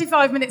got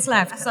 25 minutes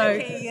left. So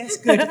okay, yes,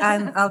 good.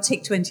 And I'll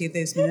take 20 of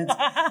those minutes.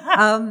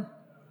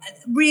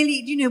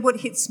 Really,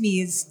 what hits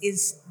me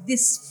is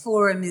this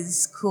forum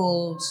is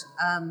called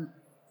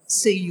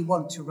say you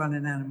want to run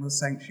an animal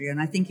sanctuary.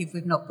 And I think if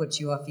we've not put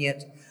you off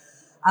yet,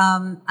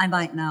 I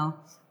might now.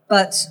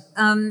 But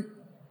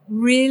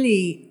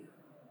really,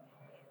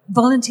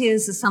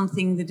 volunteers are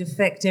something that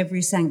affect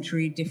every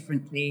sanctuary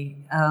differently.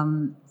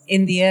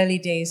 In the early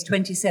days,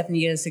 27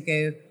 years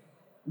ago,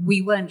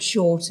 we weren't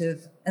short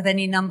of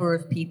any number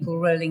of people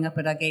rolling up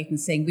at our gate and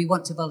saying, we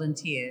want to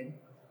volunteer.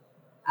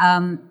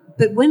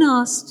 But when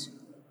asked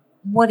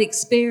what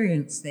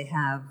experience they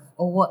have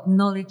or what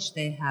knowledge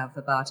they have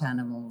about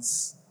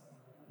animals,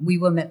 we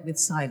were met with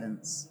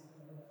silence.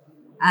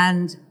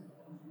 And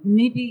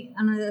maybe,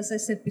 and as I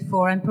said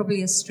before, I'm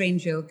probably a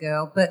strange old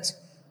girl, but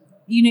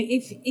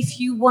if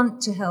you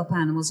want to help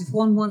animals, if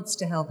one wants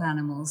to help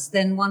animals,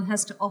 then one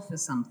has to offer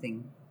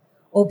something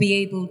or be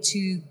able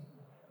to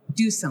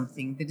do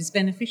something that is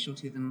beneficial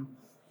to them.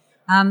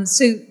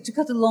 So to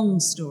cut a long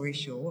story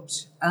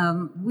short,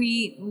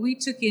 we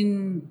took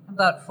in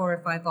about 4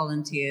 or 5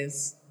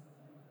 volunteers.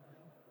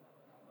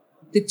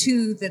 The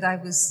 2 that I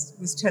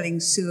was telling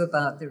Sue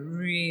about that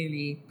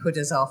really put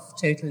us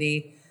off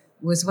totally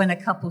was when a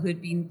couple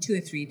who'd been 2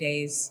 or 3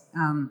 days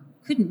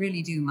couldn't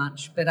really do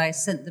much, but I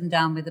sent them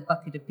down with a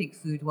bucket of pig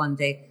food one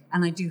day,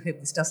 and I do hope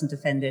this doesn't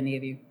offend any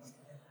of you.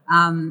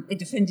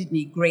 It offended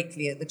me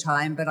greatly at the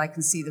time, but I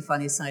can see the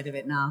funny side of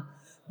it now.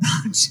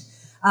 But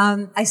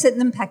I sent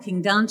them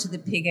packing down to the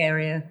pig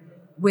area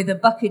with a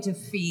bucket of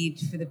feed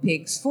for the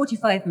pigs.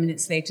 45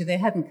 minutes later, they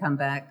hadn't come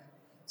back.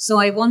 So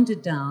I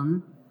wandered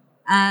down,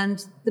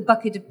 and the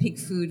bucket of pig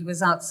food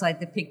was outside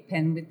the pig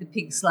pen with the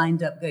pigs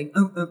lined up going,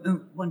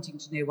 oh, wanting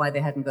to know why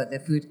they hadn't got their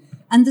food.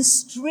 And the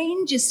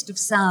strangest of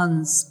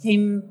sounds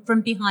came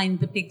from behind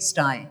the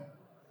pigsty.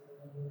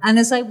 And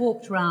as I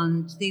walked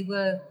round, they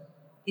were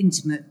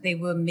intimate. They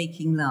were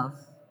making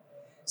love.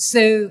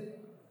 So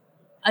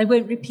I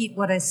won't repeat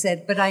what I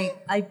said, but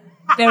I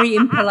very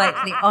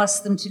impolitely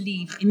asked them to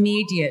leave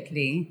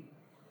immediately.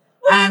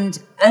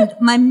 And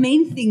my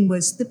main thing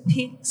was the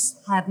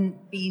pigs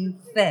hadn't been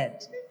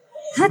fed.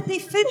 Had they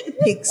fed the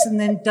pigs and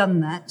then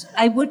done that,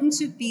 I wouldn't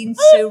have been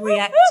so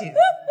reactive.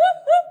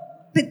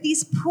 But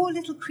these poor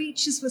little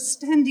creatures were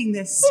standing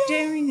there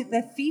staring at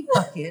their feed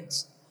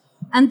bucket,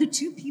 and the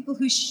 2 people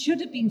who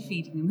should have been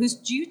feeding them, whose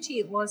duty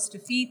it was to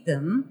feed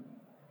them,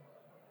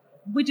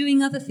 were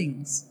doing other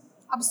things.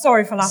 I'm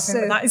sorry for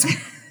laughing, but that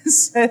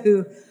is...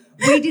 So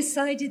we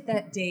decided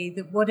that day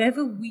that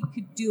whatever we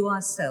could do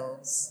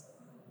ourselves,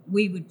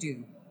 we would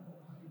do.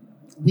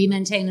 We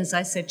maintain, as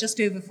I said, just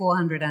over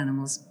 400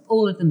 animals,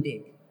 all of them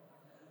big.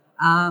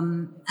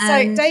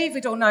 So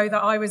David will know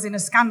that I was in a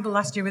scandal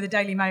last year with the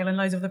Daily Mail and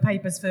loads of the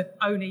papers for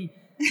only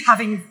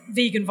having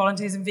vegan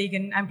volunteers and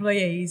vegan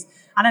employees.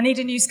 And I need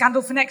a new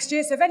scandal for next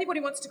year. So if anybody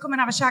wants to come and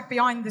have a shag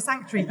behind the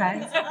sanctuary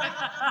pen,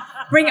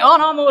 bring it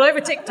on. I'm all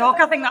over TikTok.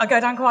 I think that'll go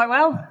down quite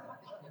well.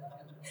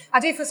 I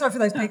do feel sorry for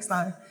those pigs,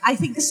 though. I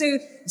think so.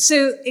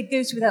 So it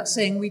goes without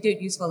saying we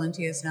don't use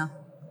volunteers now.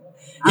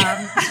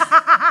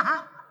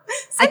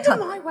 Send them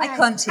my way.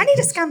 I need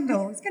a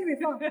scandal. It's going to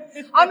be fun.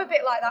 I'm a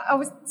bit like that. I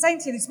was saying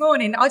to you this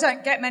morning, I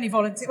don't get many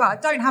volunteers. Well, I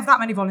don't have that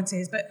many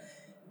volunteers, but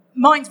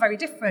mine's very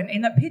different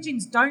in that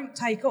pigeons don't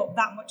take up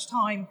that much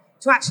time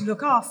to actually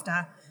look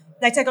after.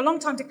 They take a long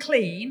time to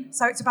clean,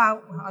 so it's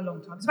about a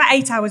long time. It's about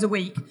 8 hours a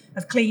week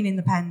of cleaning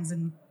the pens,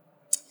 and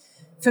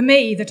for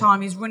me, the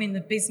time is running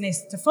the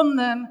business to fund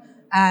them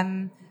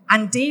and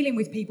dealing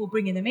with people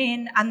bringing them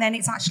in, and then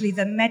it's actually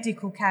the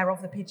medical care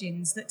of the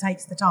pigeons that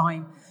takes the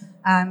time.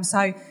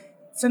 So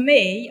for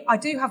me, I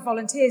do have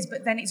volunteers,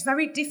 but then it's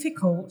very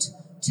difficult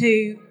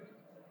to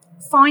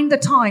find the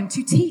time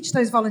to teach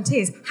those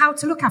volunteers how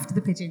to look after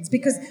the pigeons,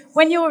 because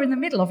when you're in the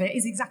middle of it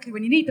is exactly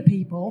when you need the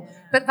people,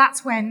 but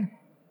that's when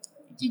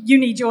you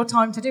need your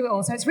time to do it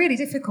all. So it's really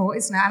difficult,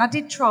 isn't it? And I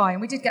did try,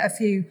 and we did get a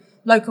few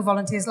local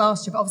volunteers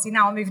last year, but obviously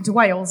now I'm moving to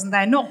Wales and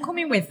they're not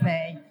coming with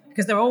me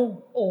because they're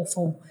all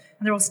awful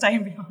and they're all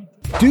staying behind.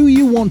 Do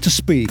you want to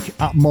speak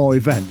at more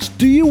events?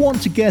 Do you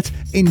want to get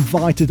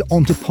invited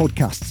onto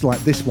podcasts like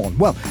this one?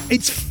 Well,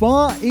 it's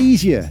far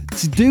easier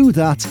to do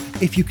that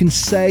if you can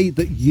say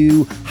that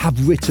you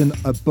have written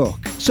a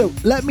book. So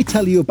let me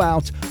tell you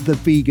about The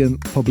Vegan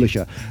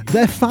Publisher.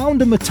 Their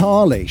founder,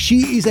 Mitali,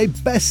 she is a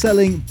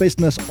best-selling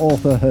business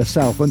author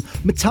herself, and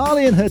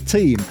Mitali and her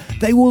team,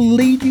 they will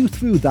lead you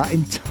through that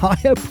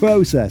entire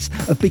process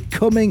of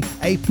becoming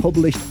a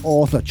published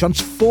author,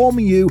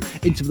 transforming you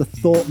into the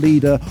thought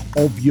leader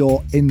of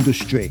your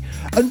industry.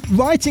 And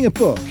writing a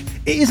book,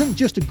 it isn't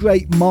just a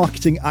great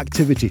marketing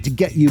activity to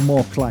get you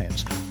more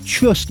clients.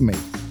 Trust me,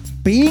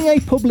 being a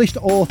published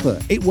author,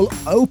 it will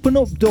open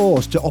up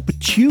doors to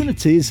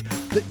opportunities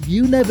that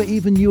you never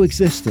even knew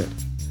existed.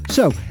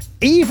 So,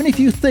 even if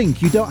you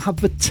think you don't have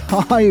the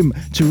time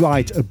to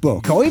write a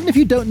book, or even if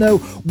you don't know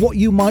what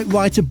you might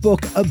write a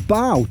book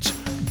about,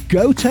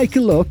 go take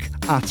a look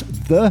at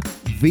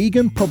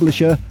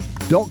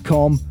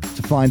theveganpublisher.com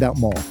to find out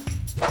more.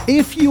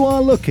 If you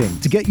are looking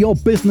to get your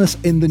business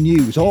in the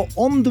news or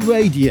on the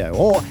radio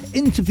or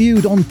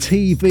interviewed on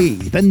TV,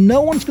 then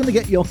no one's going to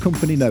get your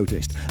company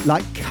noticed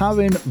like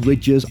Karen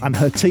Ridgers and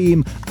her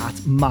team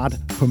at Mad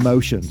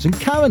Promotions. And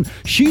Karen,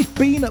 she's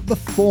been at the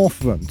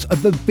forefront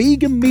of the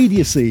vegan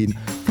media scene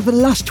for the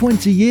last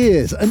 20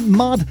 years. And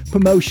Mad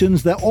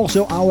Promotions, they're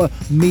also our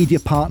media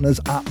partners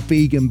at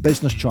Vegan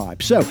Business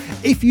Tribe. So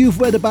if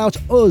you've read about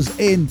us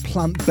in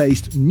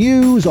Plant-Based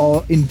News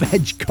or in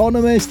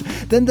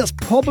Vegconomist, then that's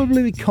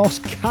probably because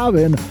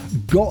Karen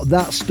got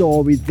that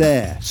story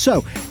there.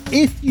 So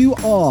if you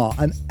are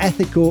an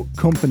ethical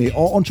company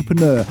or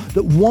entrepreneur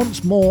that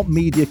wants more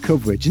media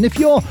coverage, and if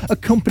you're a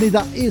company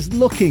that is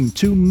looking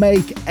to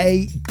make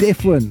a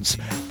difference,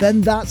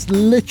 then that's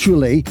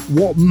literally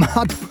what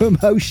Mad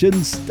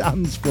Promotions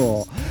stands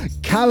for.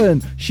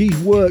 Karen, she's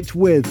worked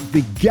with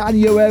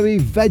Veganuary,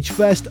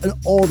 VegFest and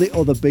all the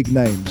other big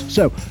names.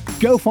 So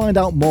go find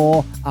out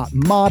more at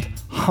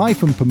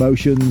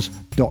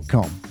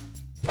mad-promotions.com.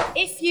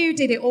 If you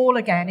did it all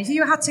again, if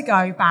you had to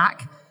go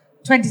back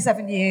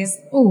 27 years,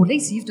 oh,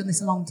 Lisa, you've done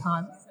this a long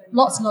time,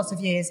 lots and lots of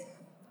years,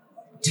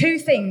 2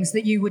 things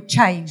that you would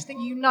change, that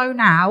you know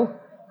now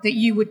that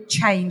you would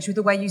change with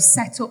the way you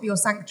set up your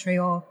sanctuary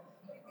or...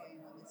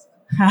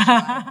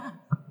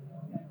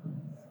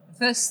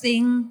 First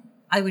thing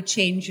I would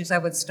change is I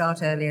would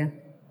start earlier.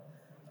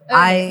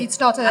 You'd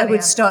start earlier? I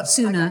would start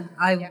sooner.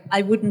 Okay.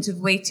 I wouldn't have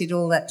waited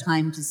all that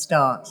time to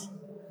start.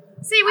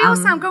 See, we all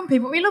sound grumpy,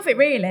 but we love it,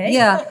 really.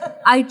 Yeah,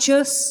 I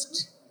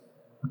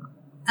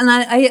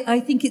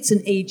think it's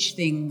an age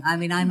thing. I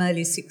mean, I'm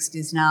early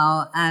 60s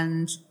now,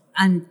 and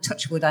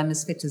touch wood, I'm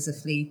as fit as a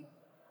flea.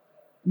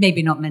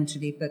 Maybe not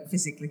mentally, but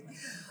physically.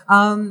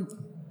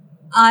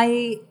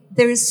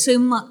 There is so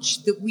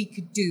much that we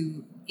could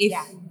do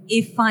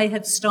if I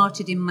had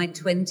started in my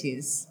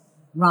 20s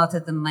rather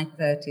than my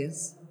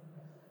 30s.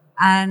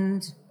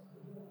 And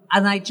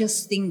I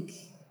just think,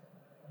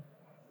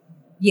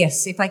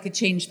 yes, if I could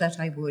change that,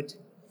 I would.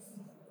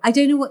 I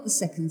don't know what the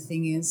second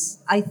thing is.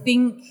 I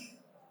think,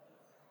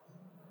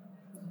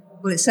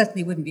 well, it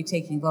certainly wouldn't be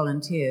taking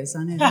volunteers,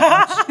 I know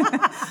that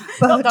much.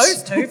 But, not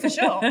those 2, for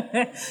sure.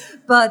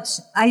 But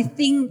I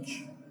think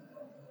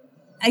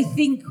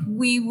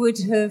we would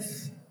have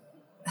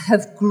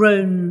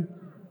grown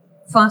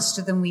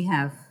faster than we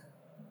have.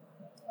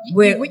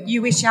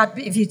 You wish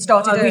if you'd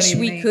started earlier. I wish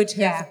we could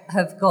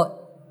have got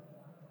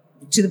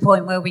to the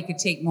point where we could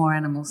take more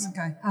animals.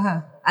 Okay.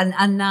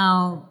 And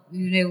now,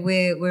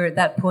 we're at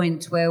that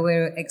point where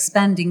we're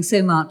expanding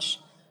so much,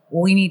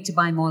 we need to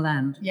buy more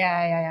land.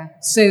 Yeah.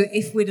 So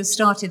if we'd have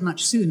started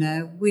much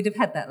sooner, we'd have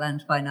had that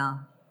land by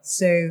now.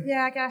 So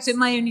yeah, I guess. So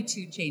my only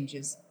 2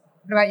 changes.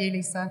 What about you,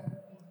 Lisa?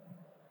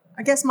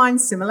 I guess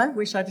mine's similar.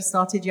 Wish I'd have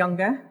started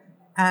younger.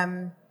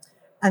 And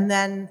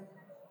then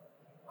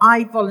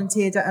I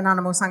volunteered at an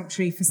animal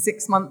sanctuary for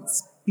 6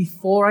 months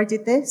before I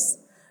did this.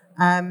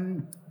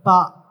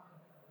 But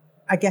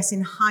I guess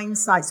in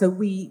hindsight, so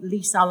we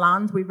lease our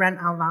land, we rent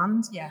our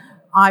land. Yeah.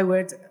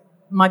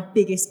 My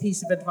biggest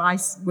piece of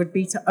advice would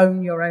be to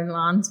own your own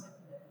land.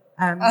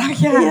 You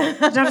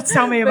don't have to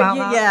tell me about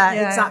that.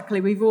 Yeah, exactly.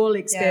 We've all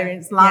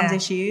experienced land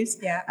issues.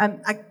 Yeah.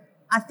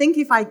 I think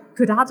if I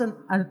could add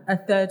a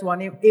third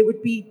one, it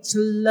would be to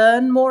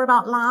learn more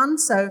about land.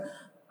 So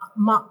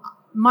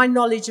my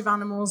knowledge of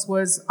animals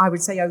was, I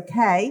would say,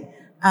 okay.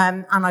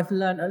 And I've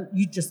learned,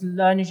 you just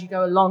learn as you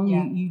go along.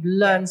 Yeah. You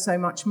learn so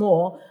much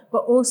more.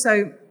 But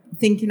also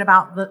thinking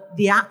about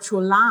the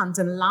actual land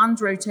and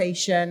land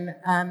rotation.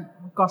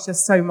 Gosh,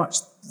 there's so much.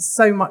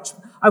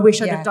 I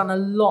wish I'd have done a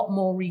lot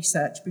more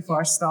research before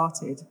I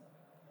started.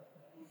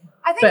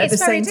 I think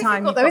it's very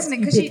difficult, though, isn't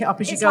it? Because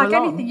it's like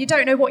anything. You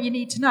don't know what you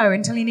need to know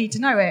until you need to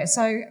know it.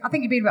 So I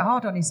think you're being a bit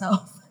hard on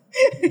yourself.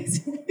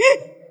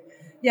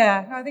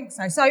 Yeah, I think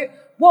so. So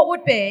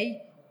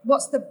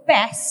what's the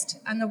best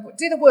and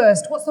do the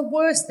worst? What's the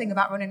worst thing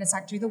about running a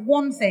sanctuary? The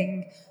one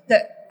thing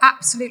that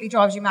absolutely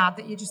drives you mad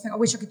that you just think, I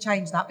wish I could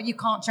change that, but you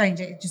can't change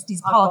it. It just is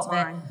part of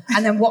it.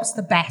 And then what's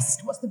the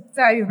best? What's the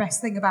very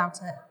best thing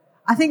about it?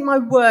 I think my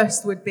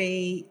worst would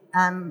be,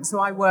 so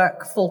I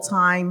work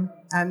full-time.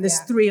 There's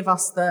 3 of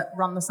us that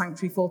run the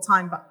sanctuary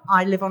full-time, but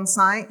I live on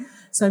site.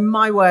 So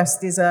my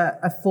worst is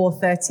a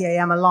 4:30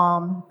 a.m.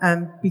 alarm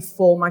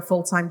before my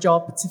full-time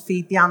job to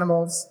feed the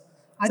animals.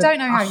 I don't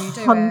know how you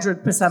do it.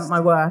 100% my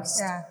worst.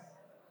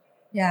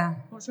 Yeah.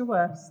 What's your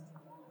worst?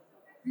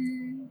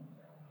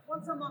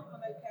 Once I'm up, I'm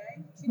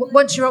okay.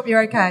 Once you're up,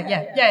 you're okay.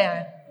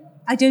 Yeah.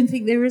 I don't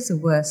think there is a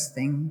worst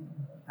thing.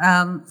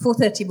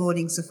 4:30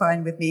 mornings are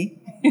fine with me.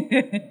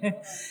 3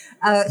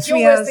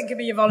 hours. Think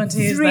of your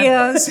volunteers. 3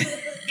 hours.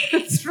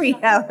 3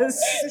 hours.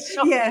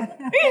 Yeah.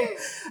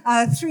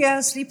 3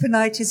 hours sleep a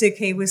night is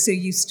okay. We're so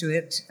used to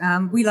it.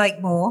 We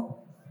like more.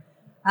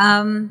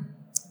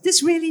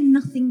 There's really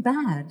nothing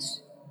bad.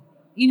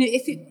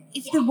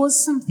 If there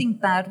was something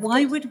bad,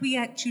 why would we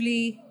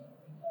actually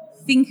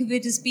think of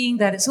it as being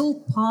that? It's all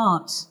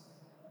part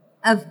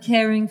of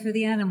caring for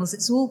the animals.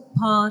 It's all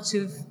part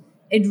of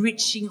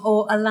enriching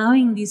or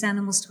allowing these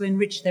animals to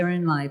enrich their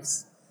own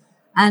lives.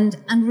 And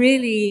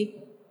really,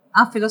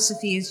 our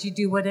philosophy is you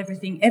do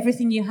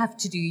everything you have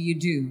to do, you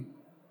do.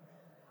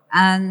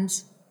 And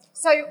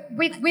so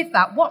with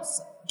that,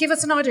 give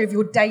us an idea of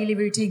your daily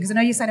routine, because I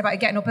know you're saying about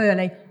getting up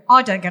early.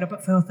 I don't get up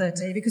at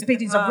 4:30 because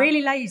pigeons are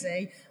really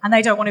lazy and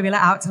they don't want to be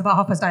let out till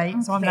about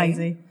 8:30, so I'm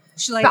lazy.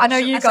 But I know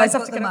you guys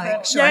have to get up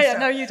early. Yeah,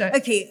 no, you don't.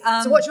 Okay.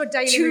 So what's your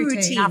daily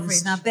routine,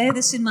 average? Now, bear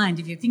this in mind.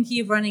 If you're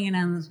thinking of running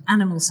an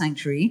animal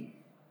sanctuary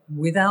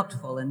without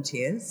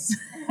volunteers,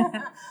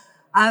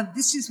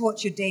 this is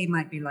what your day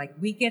might be like.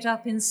 We get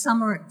up in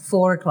summer at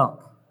 4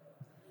 o'clock.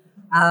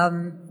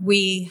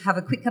 We have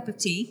a quick cup of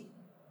tea.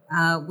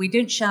 We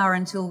don't shower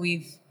until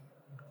we've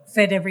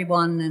fed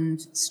everyone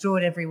and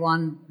stored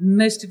everyone.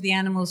 Most of the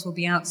animals will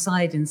be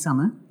outside in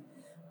summer,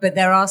 but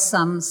there are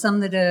some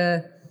that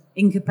are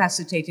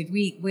incapacitated.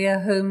 We are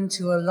home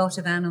to a lot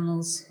of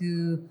animals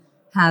who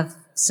have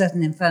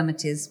certain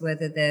infirmities,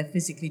 whether they're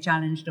physically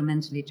challenged or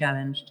mentally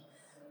challenged.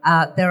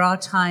 There are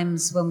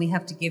times when we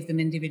have to give them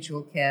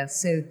individual care.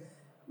 So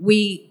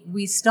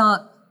we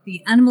start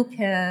the animal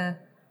care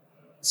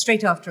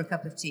straight after a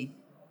cup of tea.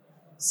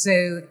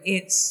 So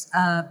it's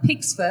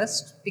pigs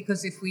first,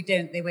 because if we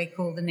don't, they wake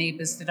all the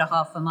neighbours that are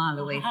half a mile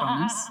away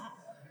from us.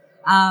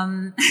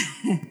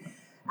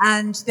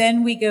 And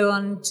then we go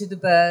on to the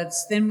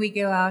birds. Then we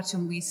go out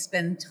and we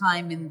spend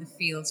time in the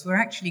fields. We're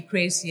actually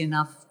crazy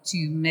enough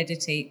to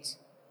meditate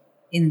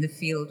in the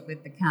field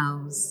with the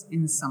cows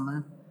in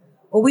summer.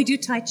 Or we do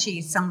Tai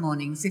Chi some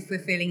mornings if we're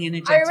feeling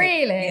energetic. Oh,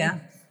 really? Yeah.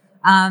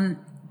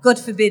 God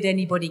forbid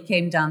anybody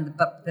came down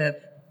the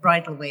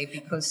bridle way,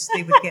 because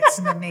they would get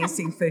some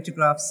amazing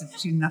photographs of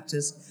two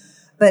nutters.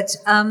 But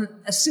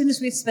as soon as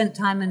we've spent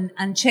time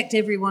and checked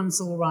everyone's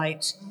all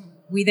right,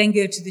 we then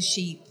go to the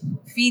sheep,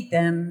 feed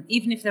them.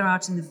 Even if they're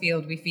out in the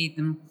field, we feed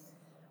them.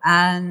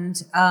 And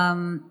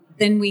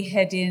then we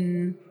head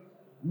in.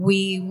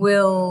 We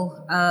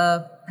will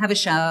have a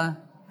shower,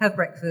 have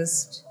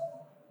breakfast.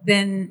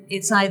 Then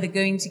it's either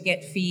going to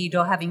get feed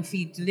or having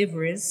feed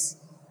deliveries.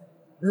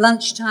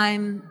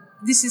 Lunchtime,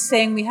 this is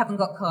saying we haven't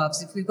got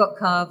calves. If we've got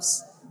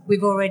calves,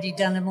 we've already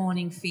done a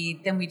morning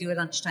feed, then we do a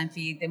lunchtime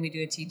feed, then we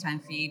do a tea time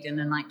feed and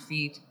a night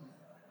feed.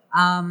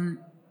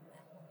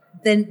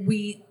 Then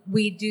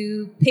we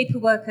do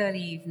paperwork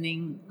early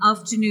evening.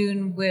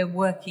 Afternoon, we're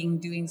working,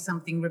 doing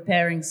something,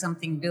 repairing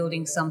something,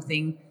 building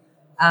something.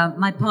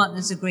 My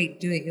partner's a great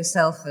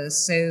do-it-yourselfer,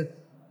 so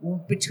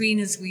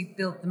between us, we've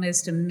built the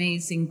most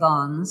amazing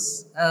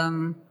barns,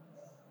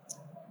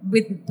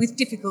 with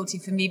difficulty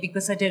for me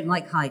because I don't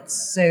like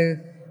heights. So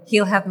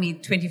he'll have me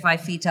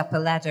 25 feet up a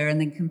ladder and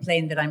then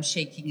complain that I'm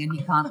shaking and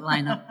he can't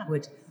line up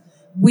wood.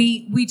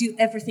 We do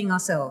everything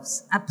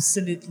ourselves,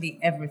 absolutely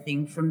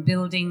everything, from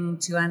building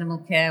to animal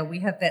care. We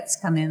have vets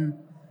come in.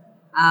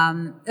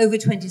 Over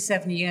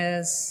 27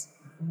 years,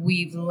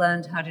 we've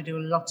learned how to do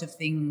a lot of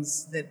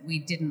things that we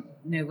didn't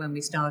know when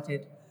we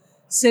started.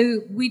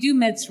 So we do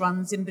meds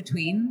runs in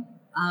between.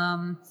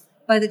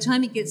 By the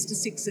time it gets to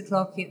 6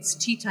 o'clock, it's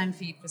tea time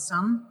feed for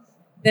some,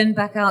 then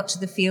back out to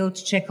the field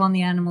to check on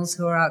the animals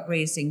who are out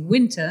grazing.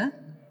 Winter,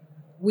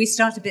 we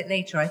start a bit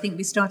later. I think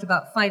we start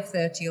about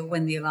 5:30 or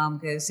when the alarm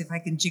goes, if I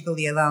can jiggle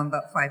the alarm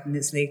about 5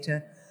 minutes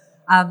later.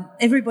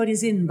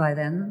 Everybody's in by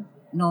then,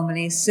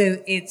 normally, so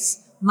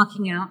it's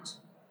mucking out,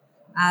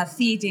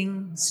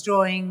 feeding,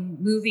 strawing,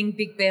 moving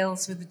big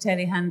bales with the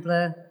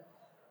telehandler.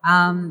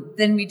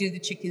 Then we do the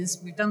chickens.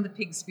 We've done the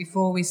pigs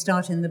before. We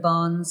start in the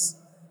barns.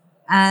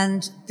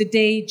 And the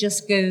day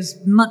just goes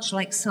much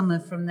like summer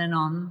from then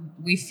on.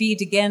 We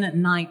feed again at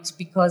night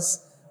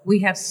because we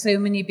have so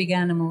many big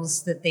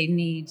animals that they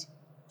need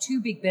 2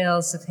 big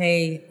bales of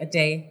hay a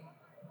day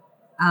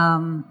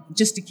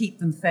just to keep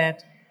them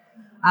fed.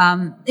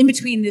 In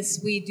between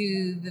this, we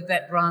do the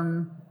vet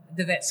run.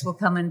 The vets will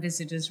come and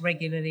visit us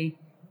regularly.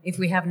 If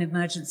we have an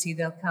emergency,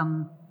 they'll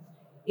come.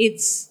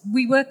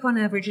 We work on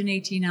average an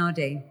 18-hour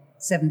day,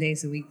 7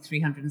 days a week,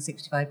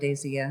 365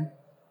 days a year.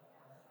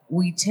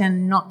 We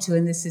tend not to,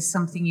 and this is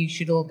something you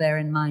should all bear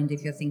in mind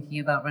if you're thinking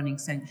about running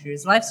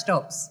sanctuaries. Life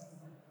stops.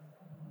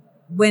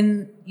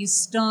 When you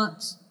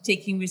start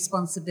taking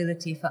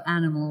responsibility for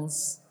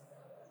animals,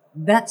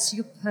 that's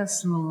your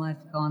personal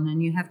life gone,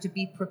 and you have to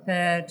be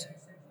prepared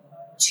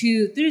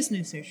to... There is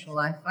no social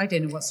life. I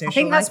don't know what social life is.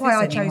 I think that's why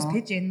I chose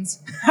pigeons.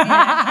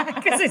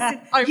 Because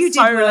I'm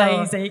so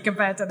lazy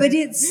compared to them.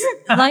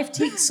 But life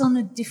takes on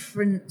a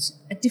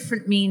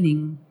different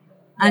meaning.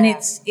 And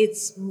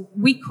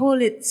we call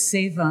it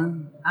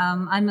seva.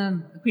 I'm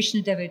a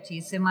Krishna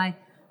devotee, so my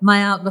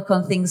outlook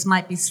on things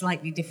might be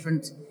slightly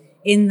different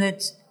in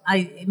that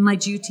my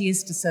duty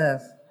is to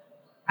serve.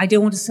 I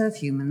don't want to serve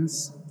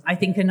humans. I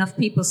think enough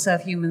people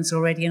serve humans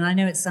already, and I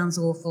know it sounds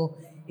awful.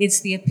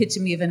 It's the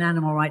epitome of an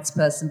animal rights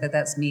person, but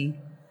that's me.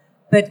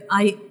 But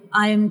I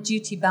am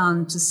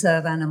duty-bound to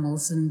serve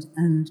animals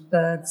and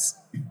birds,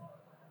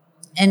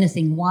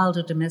 anything, wild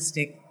or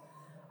domestic.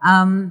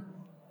 And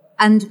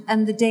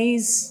the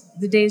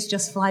days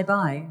just fly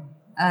by.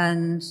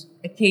 And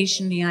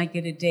occasionally I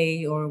get a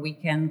day or a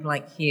weekend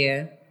like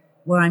here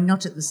where I'm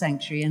not at the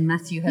sanctuary and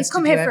Matthew has to do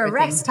everything. You've come here for a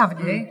rest,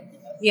 haven't you?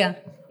 Yeah.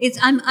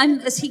 I'm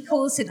as he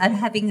calls it, I'm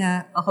having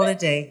a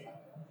holiday.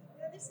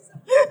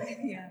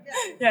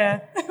 Yeah.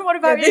 What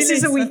about you, This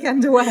is a Lisa?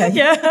 weekend away.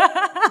 Yeah.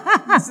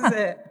 This is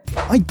it.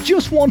 I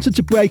just wanted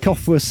to break off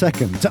for a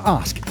second to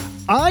ask,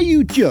 are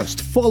you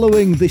just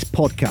following this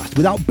podcast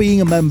without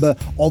being a member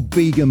of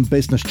Vegan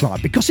Business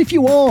Tribe? Because if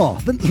you are,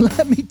 then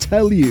let me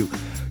tell you,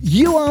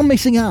 you are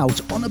missing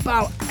out on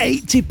about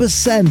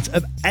 80%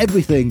 of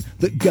everything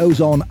that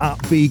goes on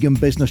at Vegan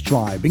Business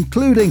Tribe,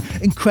 including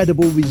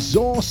incredible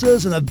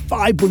resources and a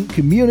vibrant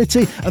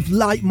community of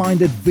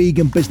like-minded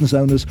vegan business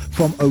owners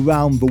from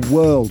around the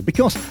world.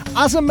 Because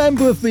as a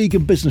member of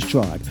Vegan Business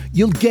Tribe,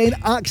 you'll gain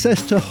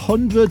access to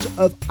hundreds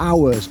of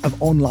hours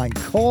of online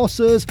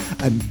courses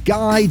and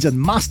guides and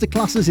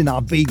masterclasses in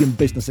our Vegan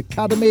Business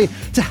Academy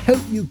to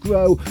help you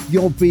grow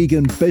your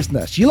vegan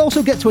business. You'll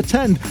also get to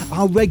attend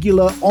our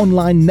regular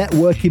online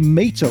networking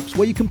meetups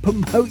where you can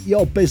promote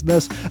your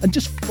business and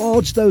just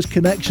forge those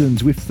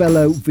connections with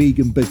fellow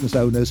vegan business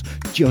owners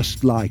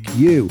just like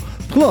you.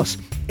 Plus,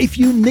 if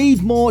you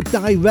need more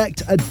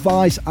direct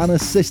advice and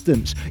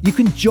assistance, you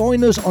can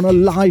join us on a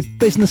live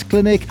business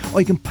clinic, or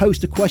you can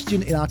post a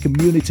question in our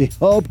community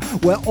hub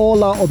where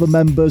all our other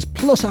members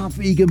plus our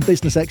vegan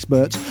business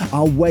experts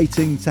are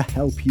waiting to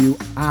help you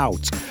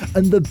out.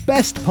 And the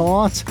best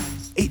part,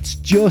 it's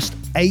just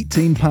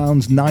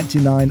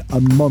 £18.99 a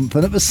month.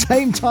 And at the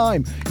same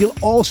time, you'll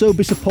also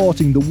be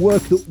supporting the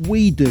work that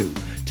we do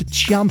to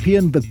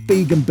champion the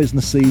vegan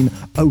business scene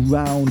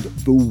around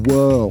the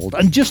world.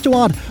 And just to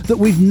add that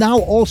we've now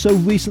also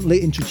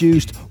recently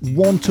introduced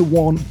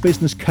one-to-one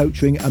business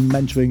coaching and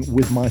mentoring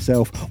with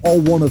myself or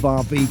one of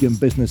our vegan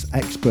business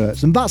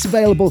experts. And that's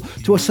available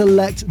to a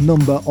select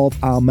number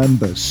of our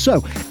members.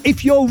 So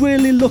if you're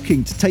really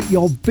looking to take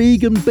your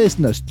vegan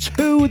business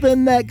to the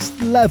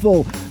next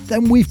level,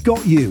 then we've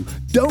got you.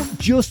 Don't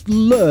just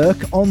lurk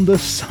on the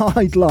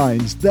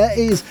sidelines. There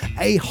is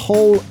a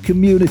whole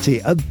community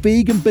of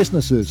vegan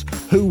businesses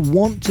who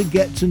want to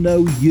get to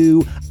know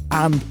you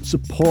and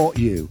support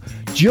you.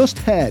 Just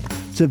head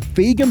to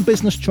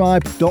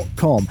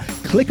veganbusinesstribe.com,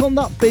 click on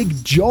that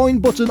big join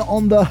button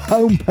on the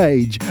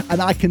homepage,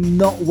 and I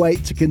cannot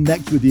wait to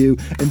connect with you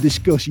and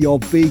discuss your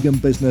vegan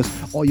business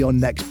or your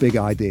next big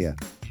idea.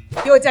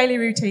 Your daily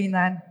routine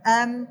then?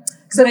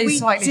 So it's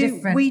slightly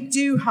different. we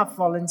do have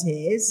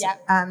volunteers.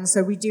 Yeah.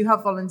 So we do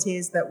have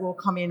volunteers that will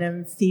come in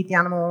and feed the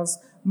animals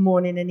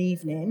morning and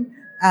evening.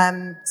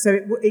 So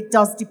it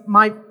does.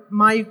 My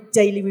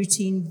daily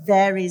routine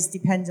varies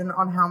depending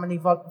on how many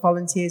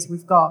volunteers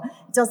we've got.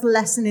 It does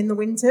lessen in the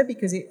winter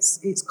because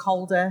it's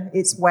colder,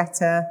 it's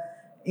wetter,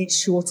 it's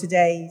shorter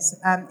days.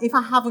 If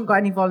I haven't got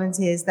any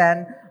volunteers,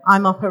 then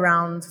I'm up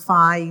around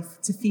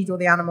 5 to feed all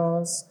the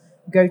animals,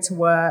 go to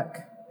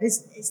work.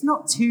 It's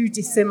not too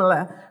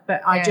dissimilar,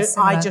 but I just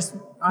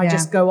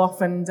go off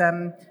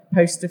and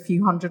post a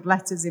few hundred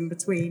letters in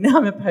between.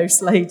 I'm a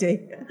post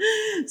lady.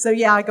 So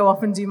yeah, I go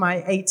off and do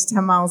my 8 to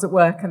 10 miles at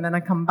work and then I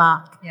come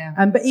back.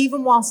 Yeah. But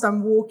even whilst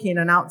I'm walking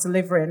and out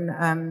delivering,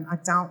 I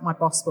doubt my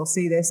boss will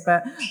see this,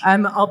 but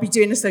I'll be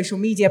doing a social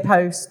media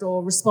post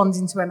or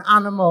responding to an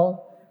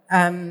animal.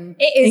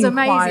 It is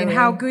amazing inquiry.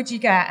 how good you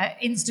get at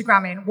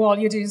Instagramming while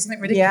you're doing something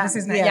ridiculous,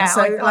 isn't it? Yeah.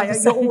 So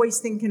you're always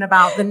thinking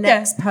about the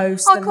next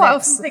post. I quite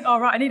often think, all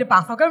right, I need a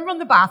bath. I'll go and run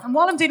the bath, and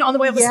while I'm doing it on the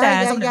way up the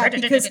stairs, I'm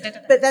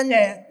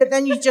but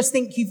then you just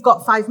think you've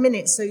got 5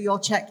 minutes, so you'll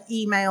check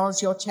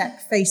emails, you'll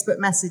check Facebook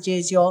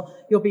messages, you'll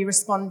be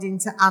responding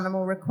to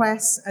animal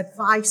requests,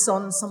 advice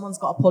on someone's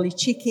got a poly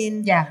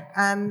chicken,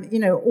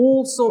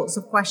 all sorts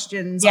of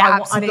questions. Yeah,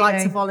 I'd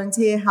like to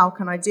volunteer. How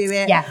can I do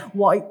it? Yeah.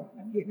 What?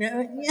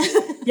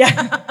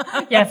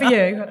 Yeah, for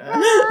you.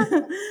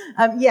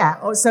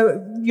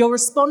 So you're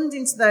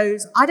responding to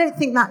those. I don't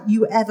think that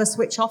you ever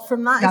switch off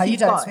from that. No, if you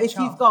don't got, switch If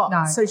you've off. got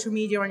No. social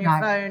media on your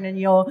No. phone and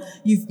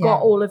you've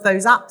got all of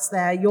those apps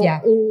there,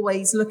 you're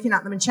always looking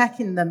at them and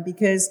checking them,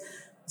 because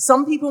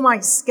some people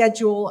might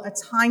schedule a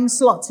time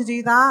slot to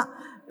do that.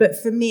 But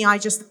for me, I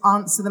just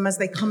answer them as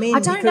they come in. I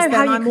don't know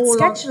how you could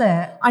schedule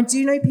it. I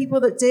do know people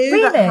that do,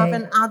 Really? that have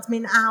an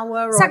admin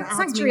hour or an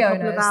Sanctuary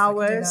admin couple owners of that can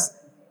do hours.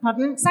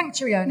 Pardon?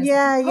 Sanctuary owners.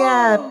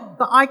 Yeah.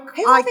 But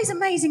Who are these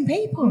amazing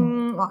people?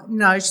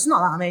 No, she's not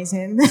that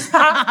amazing.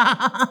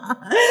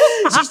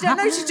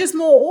 She's just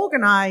more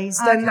organised,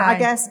 and I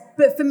guess.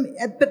 But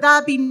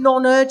that'd be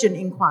non-urgent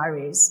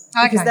inquiries,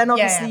 because then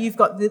obviously you've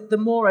got the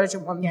more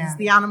urgent ones,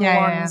 the animal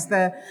ones,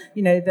 the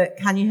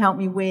can you help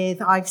me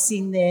with? I've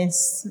seen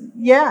this.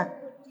 Yeah,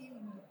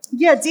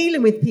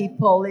 dealing with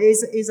people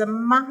is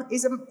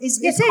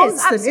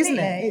constant, isn't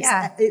it?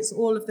 It's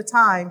all of the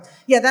time.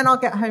 Yeah, then I'll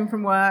get home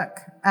from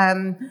work.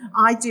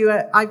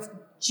 I've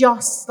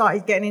just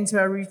started getting into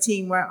a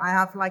routine where I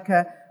have like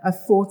a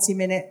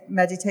 40-minute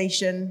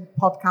meditation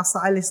podcast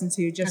that I listen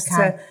to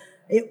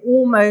it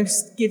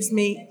almost gives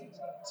me.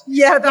 See,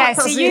 you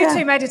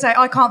two meditate.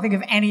 I can't think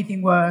of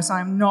anything worse.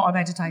 I'm not a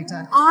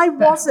meditator. I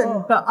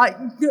wasn't, but I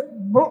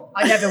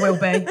never will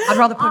be. I'd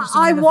rather punch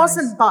someone I in the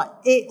wasn't, face. but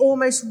it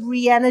almost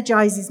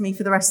re-energizes me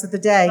for the rest of the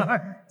day.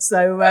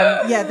 So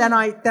then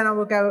I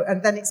will go,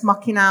 and then it's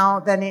mucking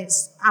out, then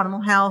it's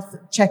animal health,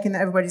 checking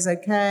that everybody's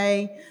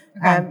okay.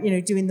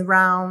 Doing the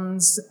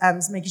rounds,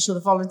 making sure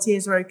the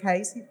volunteers are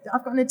okay. So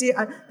I've got an idea.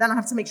 Then I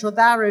have to make sure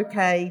they're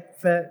okay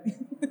for.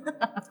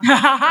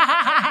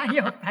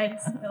 Your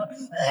face.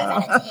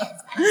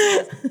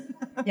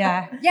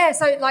 Yeah.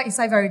 So, like you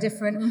say, very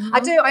different.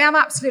 Mm-hmm. I am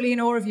absolutely in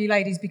awe of you,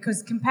 ladies,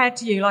 because compared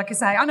to you, like I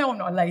say, I know I'm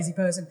not a lazy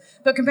person,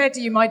 but compared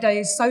to you, my day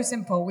is so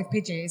simple with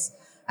pigeons.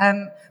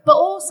 But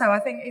also, I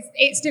think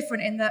it's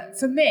different in that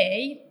for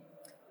me.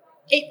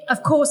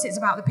 Of course, it's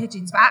about the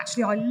pigeons, but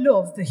actually I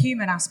love the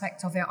human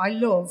aspect of it. I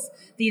love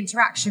the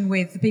interaction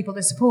with the people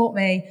that support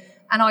me,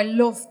 and I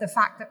love the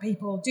fact that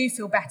people do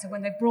feel better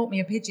when they've brought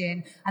me a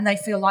pigeon and they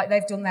feel like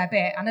they've done their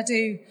bit. And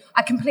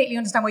I completely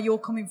understand where you're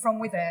coming from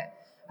with it.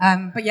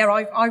 But yeah,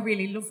 I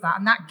really love that,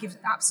 and that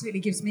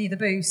absolutely gives me the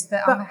boost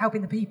that I'm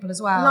helping the people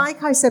as well.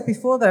 Like I said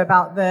before, though,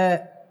 about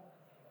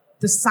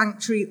the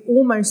sanctuary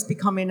almost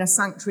becoming a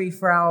sanctuary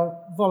for our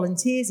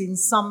volunteers in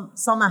some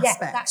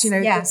aspects.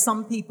 That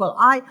some people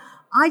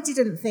I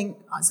didn't think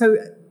so.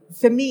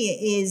 For me,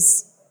 it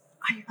is.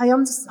 I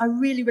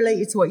really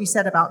related to what you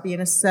said about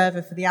being a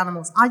server for the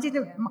animals. I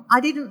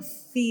didn't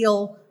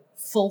feel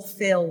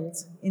fulfilled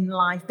in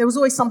life. There was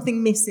always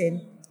something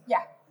missing.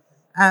 Yeah.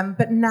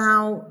 But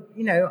now,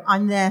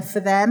 I'm there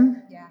for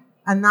them. Yeah.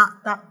 And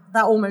that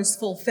almost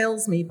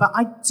fulfills me. But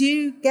I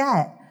do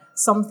get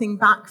something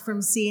back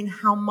from seeing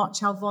how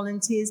much our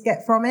volunteers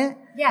get from it.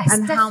 Yes,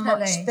 and definitely. how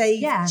much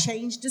they've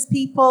changed as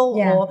people.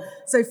 Yeah.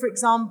 So, for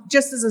example,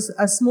 just as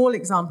a small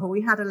example,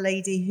 we had a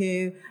lady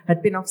who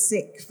had been off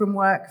sick from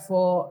work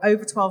for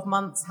over 12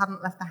 months,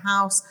 hadn't left the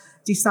house,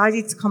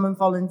 decided to come and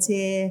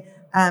volunteer,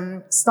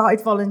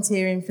 started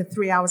volunteering for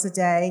 3 hours a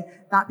day.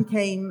 That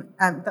became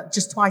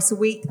just twice a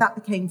week. That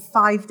became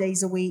 5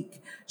 days a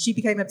week. She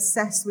became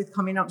obsessed with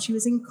coming up. She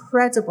was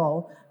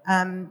incredible.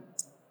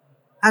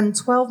 And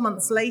 12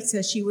 months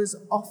later, she was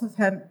off of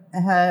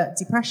her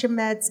depression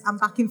meds and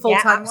back in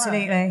full-time work.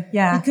 Absolutely,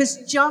 yeah. Because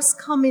just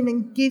coming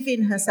and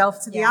giving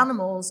herself to the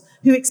animals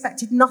who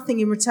expected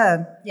nothing in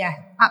return. Yeah,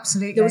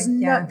 absolutely.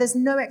 There's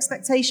no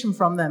expectation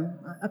from them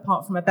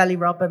apart from a belly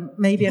rub and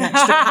maybe an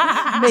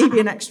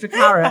extra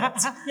carrot.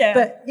 Yeah.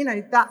 But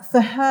that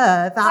for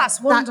her,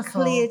 that's wonderful.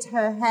 That cleared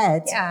her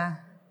head. Yeah.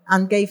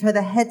 And gave her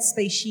the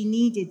headspace she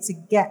needed to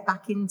get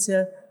back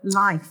into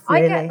life.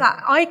 Really.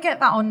 I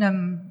get that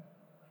on.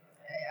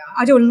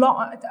 I do a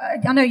lot.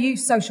 I know you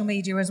use social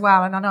media as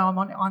well, and I know I'm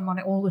on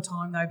it all the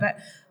time though. But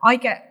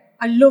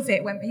I love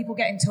it when people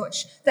get in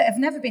touch that have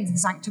never been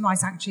to my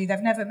sanctuary,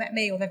 they've never met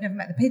me, or they've never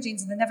met the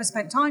pigeons, and they've never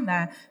spent time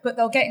there. But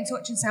they'll get in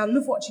touch and say, "I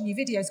love watching your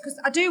videos," because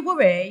I do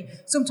worry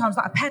sometimes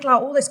that I peddle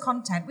out all this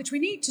content, which we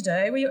need to do.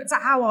 It's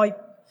how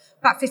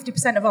about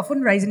 50% of our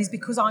fundraising is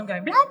because I'm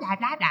going blah blah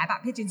blah blah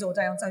about pigeons all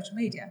day on social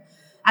media.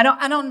 And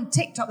on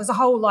TikTok, there's a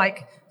whole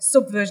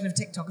subversion of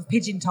TikTok of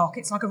pigeon talk.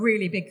 It's like a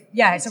really big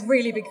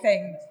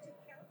thing.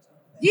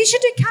 You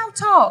should do cow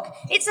talk.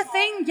 It's a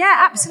thing. Yeah,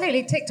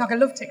 absolutely. TikTok. I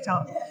love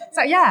TikTok.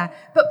 So yeah,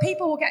 but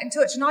people will get in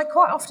touch, and I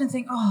quite often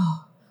think,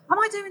 am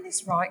I doing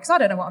this right? Because I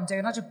don't know what I'm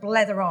doing. I just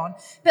blether on.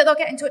 But they'll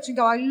get in touch and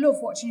go, I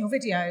love watching your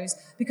videos,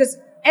 because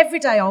every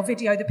day I'll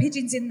video the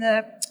pigeons in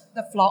the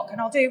flock,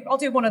 and I'll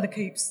do one of the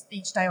coops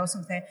each day or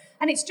something.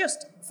 And it's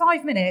just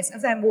 5 minutes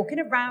of them walking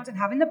around and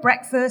having the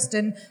breakfast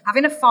and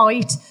having a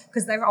fight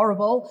because they're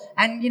horrible,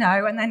 and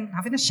and then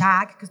having a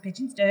shag because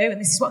pigeons do, and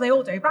this is what they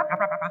all do. Blah blah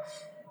blah blah blah.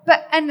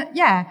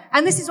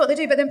 And this is what they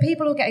do. But then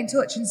people will get in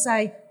touch and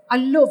say, I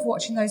love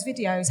watching those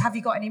videos. Have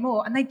you got any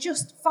more? And they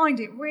just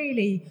find it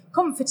really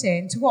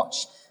comforting to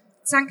watch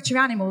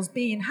sanctuary animals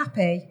being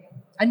happy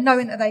and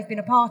knowing that they've been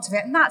a part of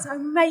it. And that's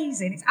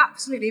amazing. It's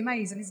absolutely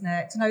amazing, isn't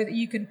it? To know that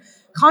you can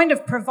kind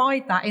of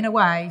provide that in a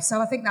way. So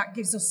I think that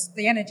gives us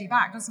the energy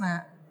back, doesn't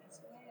it?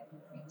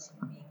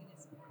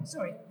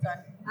 Sorry.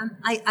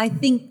 I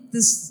think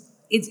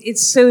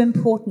it's so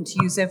important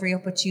to use every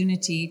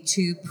opportunity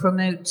to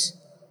promote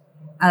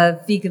a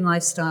vegan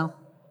lifestyle,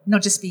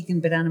 not just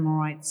vegan, but animal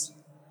rights.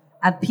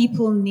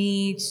 People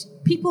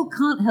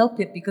can't help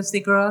it because they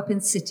grow up in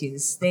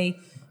cities. They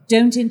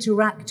don't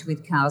interact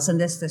with cows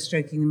unless they're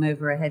stroking them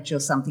over a hedge or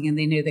something and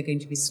they know they're going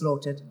to be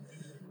slaughtered.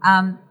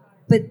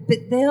 But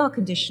they are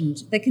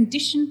conditioned. They're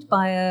conditioned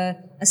by a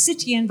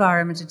city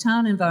environment, a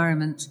town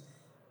environment,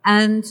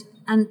 and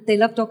they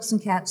love dogs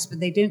and cats, but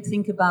they don't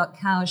think about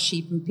cows,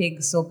 sheep and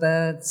pigs or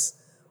birds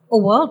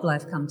or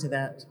wildlife come to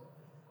that.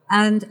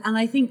 And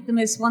I think the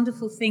most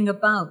wonderful thing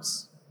about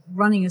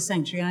running a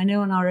sanctuary, I know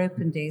on our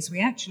open days,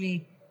 we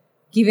actually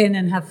give in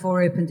and have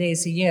 4 open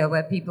days a year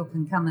where people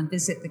can come and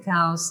visit the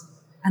cows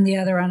and the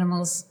other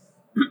animals.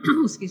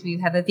 Excuse me,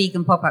 we have a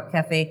vegan pop-up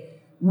cafe.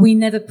 We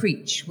never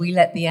preach. We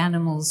let the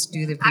animals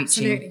do the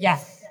preaching. Absolutely, yeah.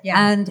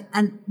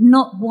 And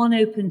not one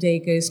open day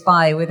goes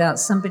by without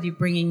somebody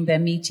bringing their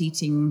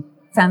meat-eating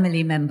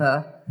family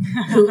member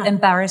who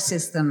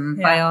embarrasses them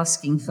by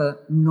asking for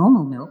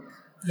normal milk.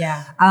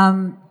 Yeah.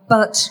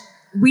 But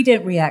we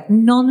don't react.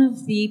 None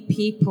of the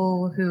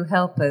people who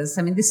help us,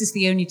 I mean, this is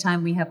the only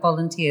time we have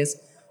volunteers,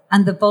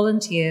 And the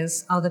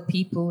volunteers are the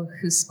people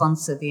who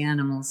sponsor the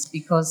animals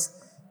because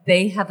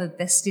they have a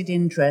vested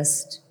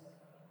interest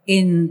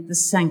in the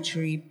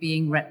sanctuary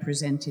being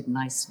represented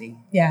nicely.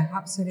 Yeah,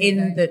 absolutely.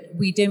 In that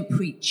we don't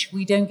preach,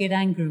 we don't get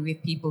angry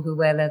with people who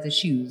wear leather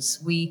shoes.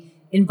 We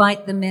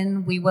invite them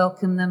in, we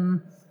welcome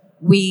them,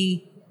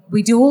 we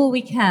do all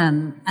we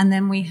can, and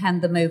then we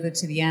hand them over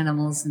to the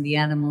animals, and the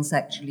animals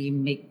actually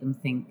make them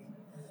think.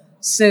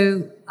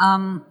 So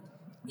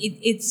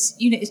it's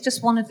it's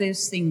just one of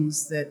those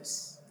things that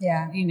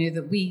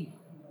that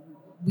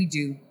we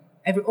do.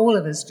 All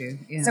of us do.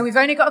 Yeah. So we've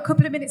only got a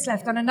couple of minutes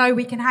left, and I know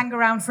we can hang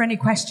around for any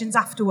questions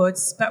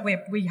afterwards, but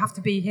we have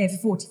to be here for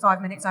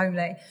 45 minutes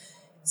only.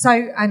 So,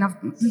 and I've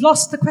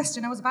lost the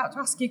question I was about to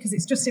ask you because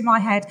it's just in my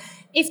head.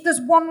 If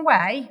there's one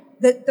way,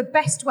 the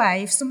best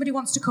way, if somebody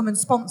wants to come and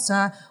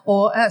sponsor,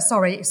 or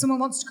if someone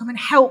wants to come and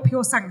help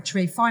your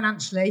sanctuary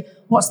financially,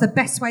 what's the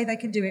best way they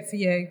can do it for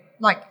you?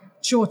 Like,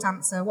 short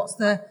answer, what's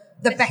the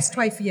best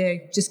way for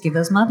you? Just give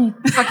us money.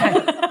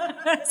 Okay.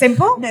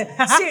 Simple? No,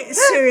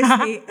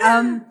 seriously.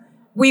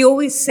 We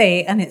always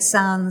say, and it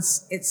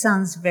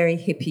sounds very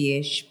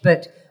hippie-ish,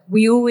 but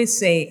we always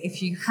say,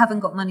 if you haven't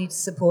got money to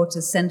support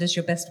us, send us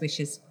your best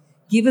wishes.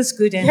 Give us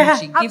good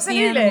energy. Yeah, give the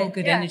animal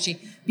good energy.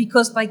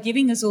 Because by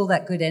giving us all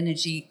that good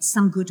energy,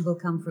 some good will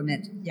come from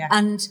it. Yeah.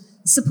 And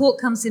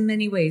support comes in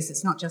many ways.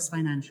 It's not just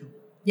financial.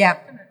 Yeah.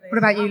 What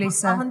about you,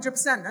 Lisa?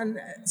 100%. And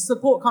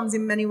support comes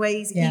in many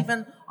ways,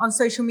 even on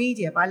social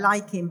media, by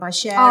liking, by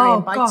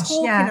sharing, by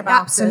talking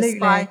about absolutely. us.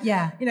 By,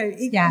 Yeah.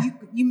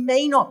 You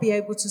may not be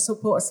able to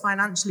support us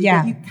financially,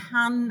 but you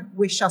can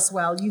wish us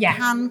well. You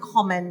can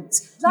comment.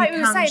 Like we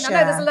were saying, share. I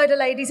know there's a load of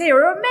ladies here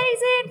who are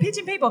amazing,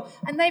 pigeon people,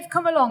 and they've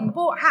come along,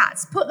 bought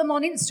hats, put them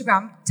on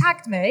Instagram,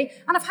 tagged me,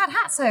 and I've had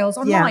hat sales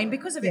online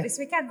because of it this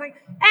weekend. Like,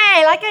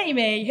 hey, like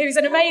Amy, who's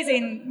an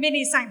amazing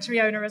mini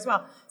sanctuary owner as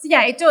well. So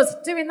yeah, it does,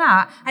 doing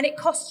that, and it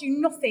costs you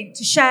nothing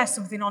to share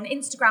something on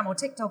Instagram or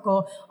TikTok,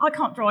 or I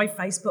can't drive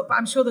Facebook, but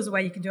I'm sure there's a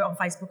way you can do it on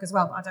Facebook as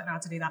well, but I don't know how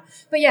to do that.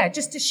 But yeah,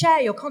 just to share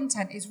your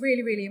content is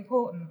really, really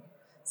important.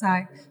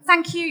 So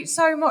thank you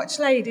so much,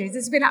 ladies.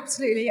 It's been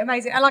absolutely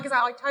amazing. And like I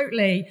said,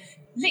 I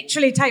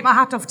literally take my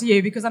hat off to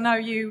you because I know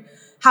you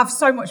have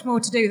so much more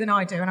to do than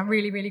I do, and I'm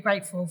really, really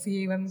grateful for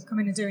you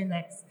coming and doing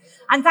this.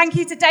 And thank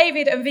you to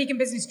David and Vegan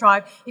Business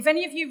Tribe. If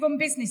any of you run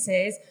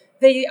businesses,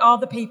 they are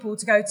the people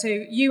to go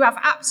to. You have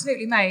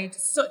absolutely made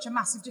such a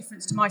massive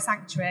difference to my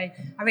sanctuary.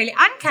 And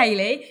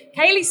Kaylee.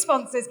 Kaylee's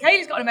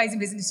got an amazing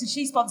business, and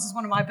she sponsors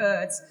one of my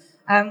birds,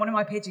 one of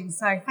my pigeons.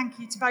 So thank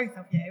you to both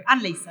of you.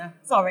 And Lisa.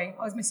 Sorry,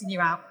 I was missing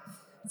you out.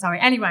 Sorry.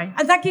 Anyway,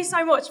 and thank you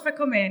so much for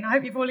coming. I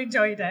hope you've all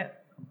enjoyed it.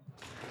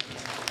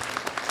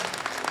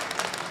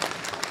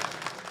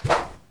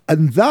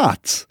 And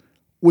that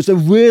was a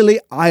really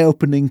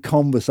eye-opening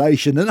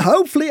conversation, and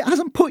hopefully it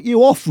hasn't put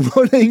you off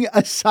running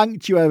a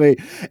sanctuary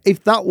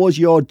if that was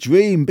your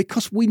dream,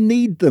 because we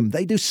need them.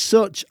 They do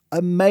such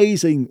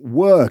amazing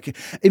work.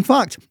 In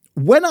fact,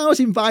 when I was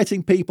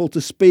inviting people to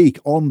speak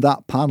on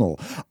that panel,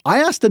 I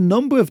asked a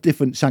number of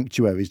different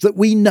sanctuaries that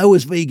we know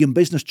as Vegan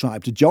Business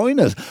Tribe to join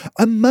us,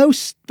 and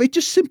most, they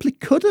just simply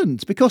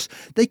couldn't, because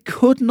they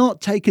could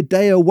not take a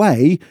day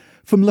away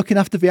from looking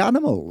after the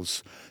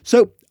animals.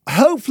 So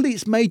hopefully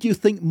it's made you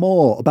think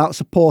more about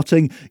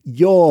supporting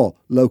your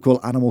local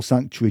animal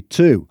sanctuary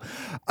too.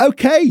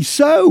 Okay,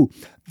 so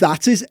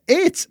that is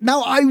it.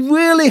 Now, I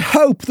really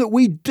hope that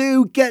we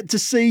do get to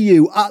see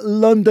you at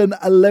London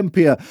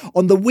Olympia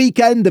on the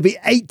weekend of the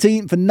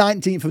 18th and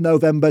 19th of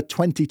November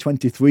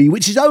 2023,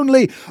 which is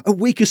only a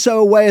week or so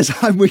away as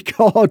I'm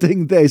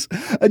recording this.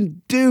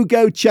 And do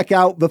go check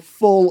out the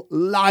full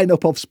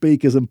lineup of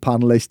speakers and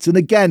panelists. And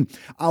again,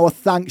 our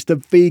thanks to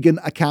Vegan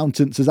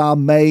Accountants as our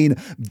main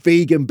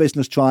Vegan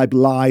Business Tribe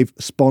live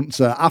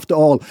sponsor. After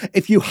all,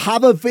 if you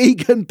have a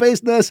vegan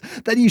business,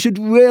 then you should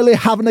really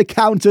have an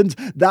accountant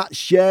that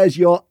shares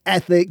your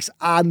ethics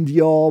and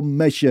your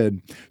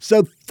mission.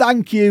 So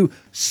thank you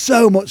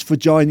so much for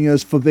joining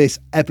us for this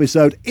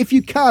episode. If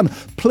you can,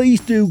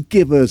 please do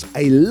give us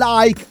a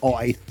like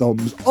or a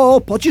thumbs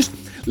up, or just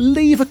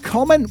leave a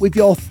comment with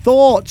your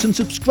thoughts, and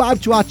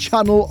subscribe to our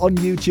channel on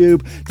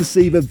YouTube to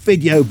see the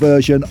video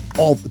version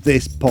of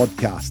this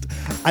podcast.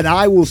 And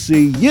I will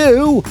see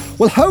you,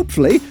 well,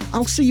 hopefully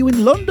I'll see you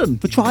in London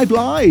for Tribe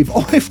Live,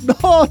 or if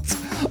not,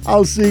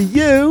 I'll see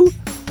you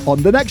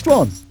on the next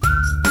one.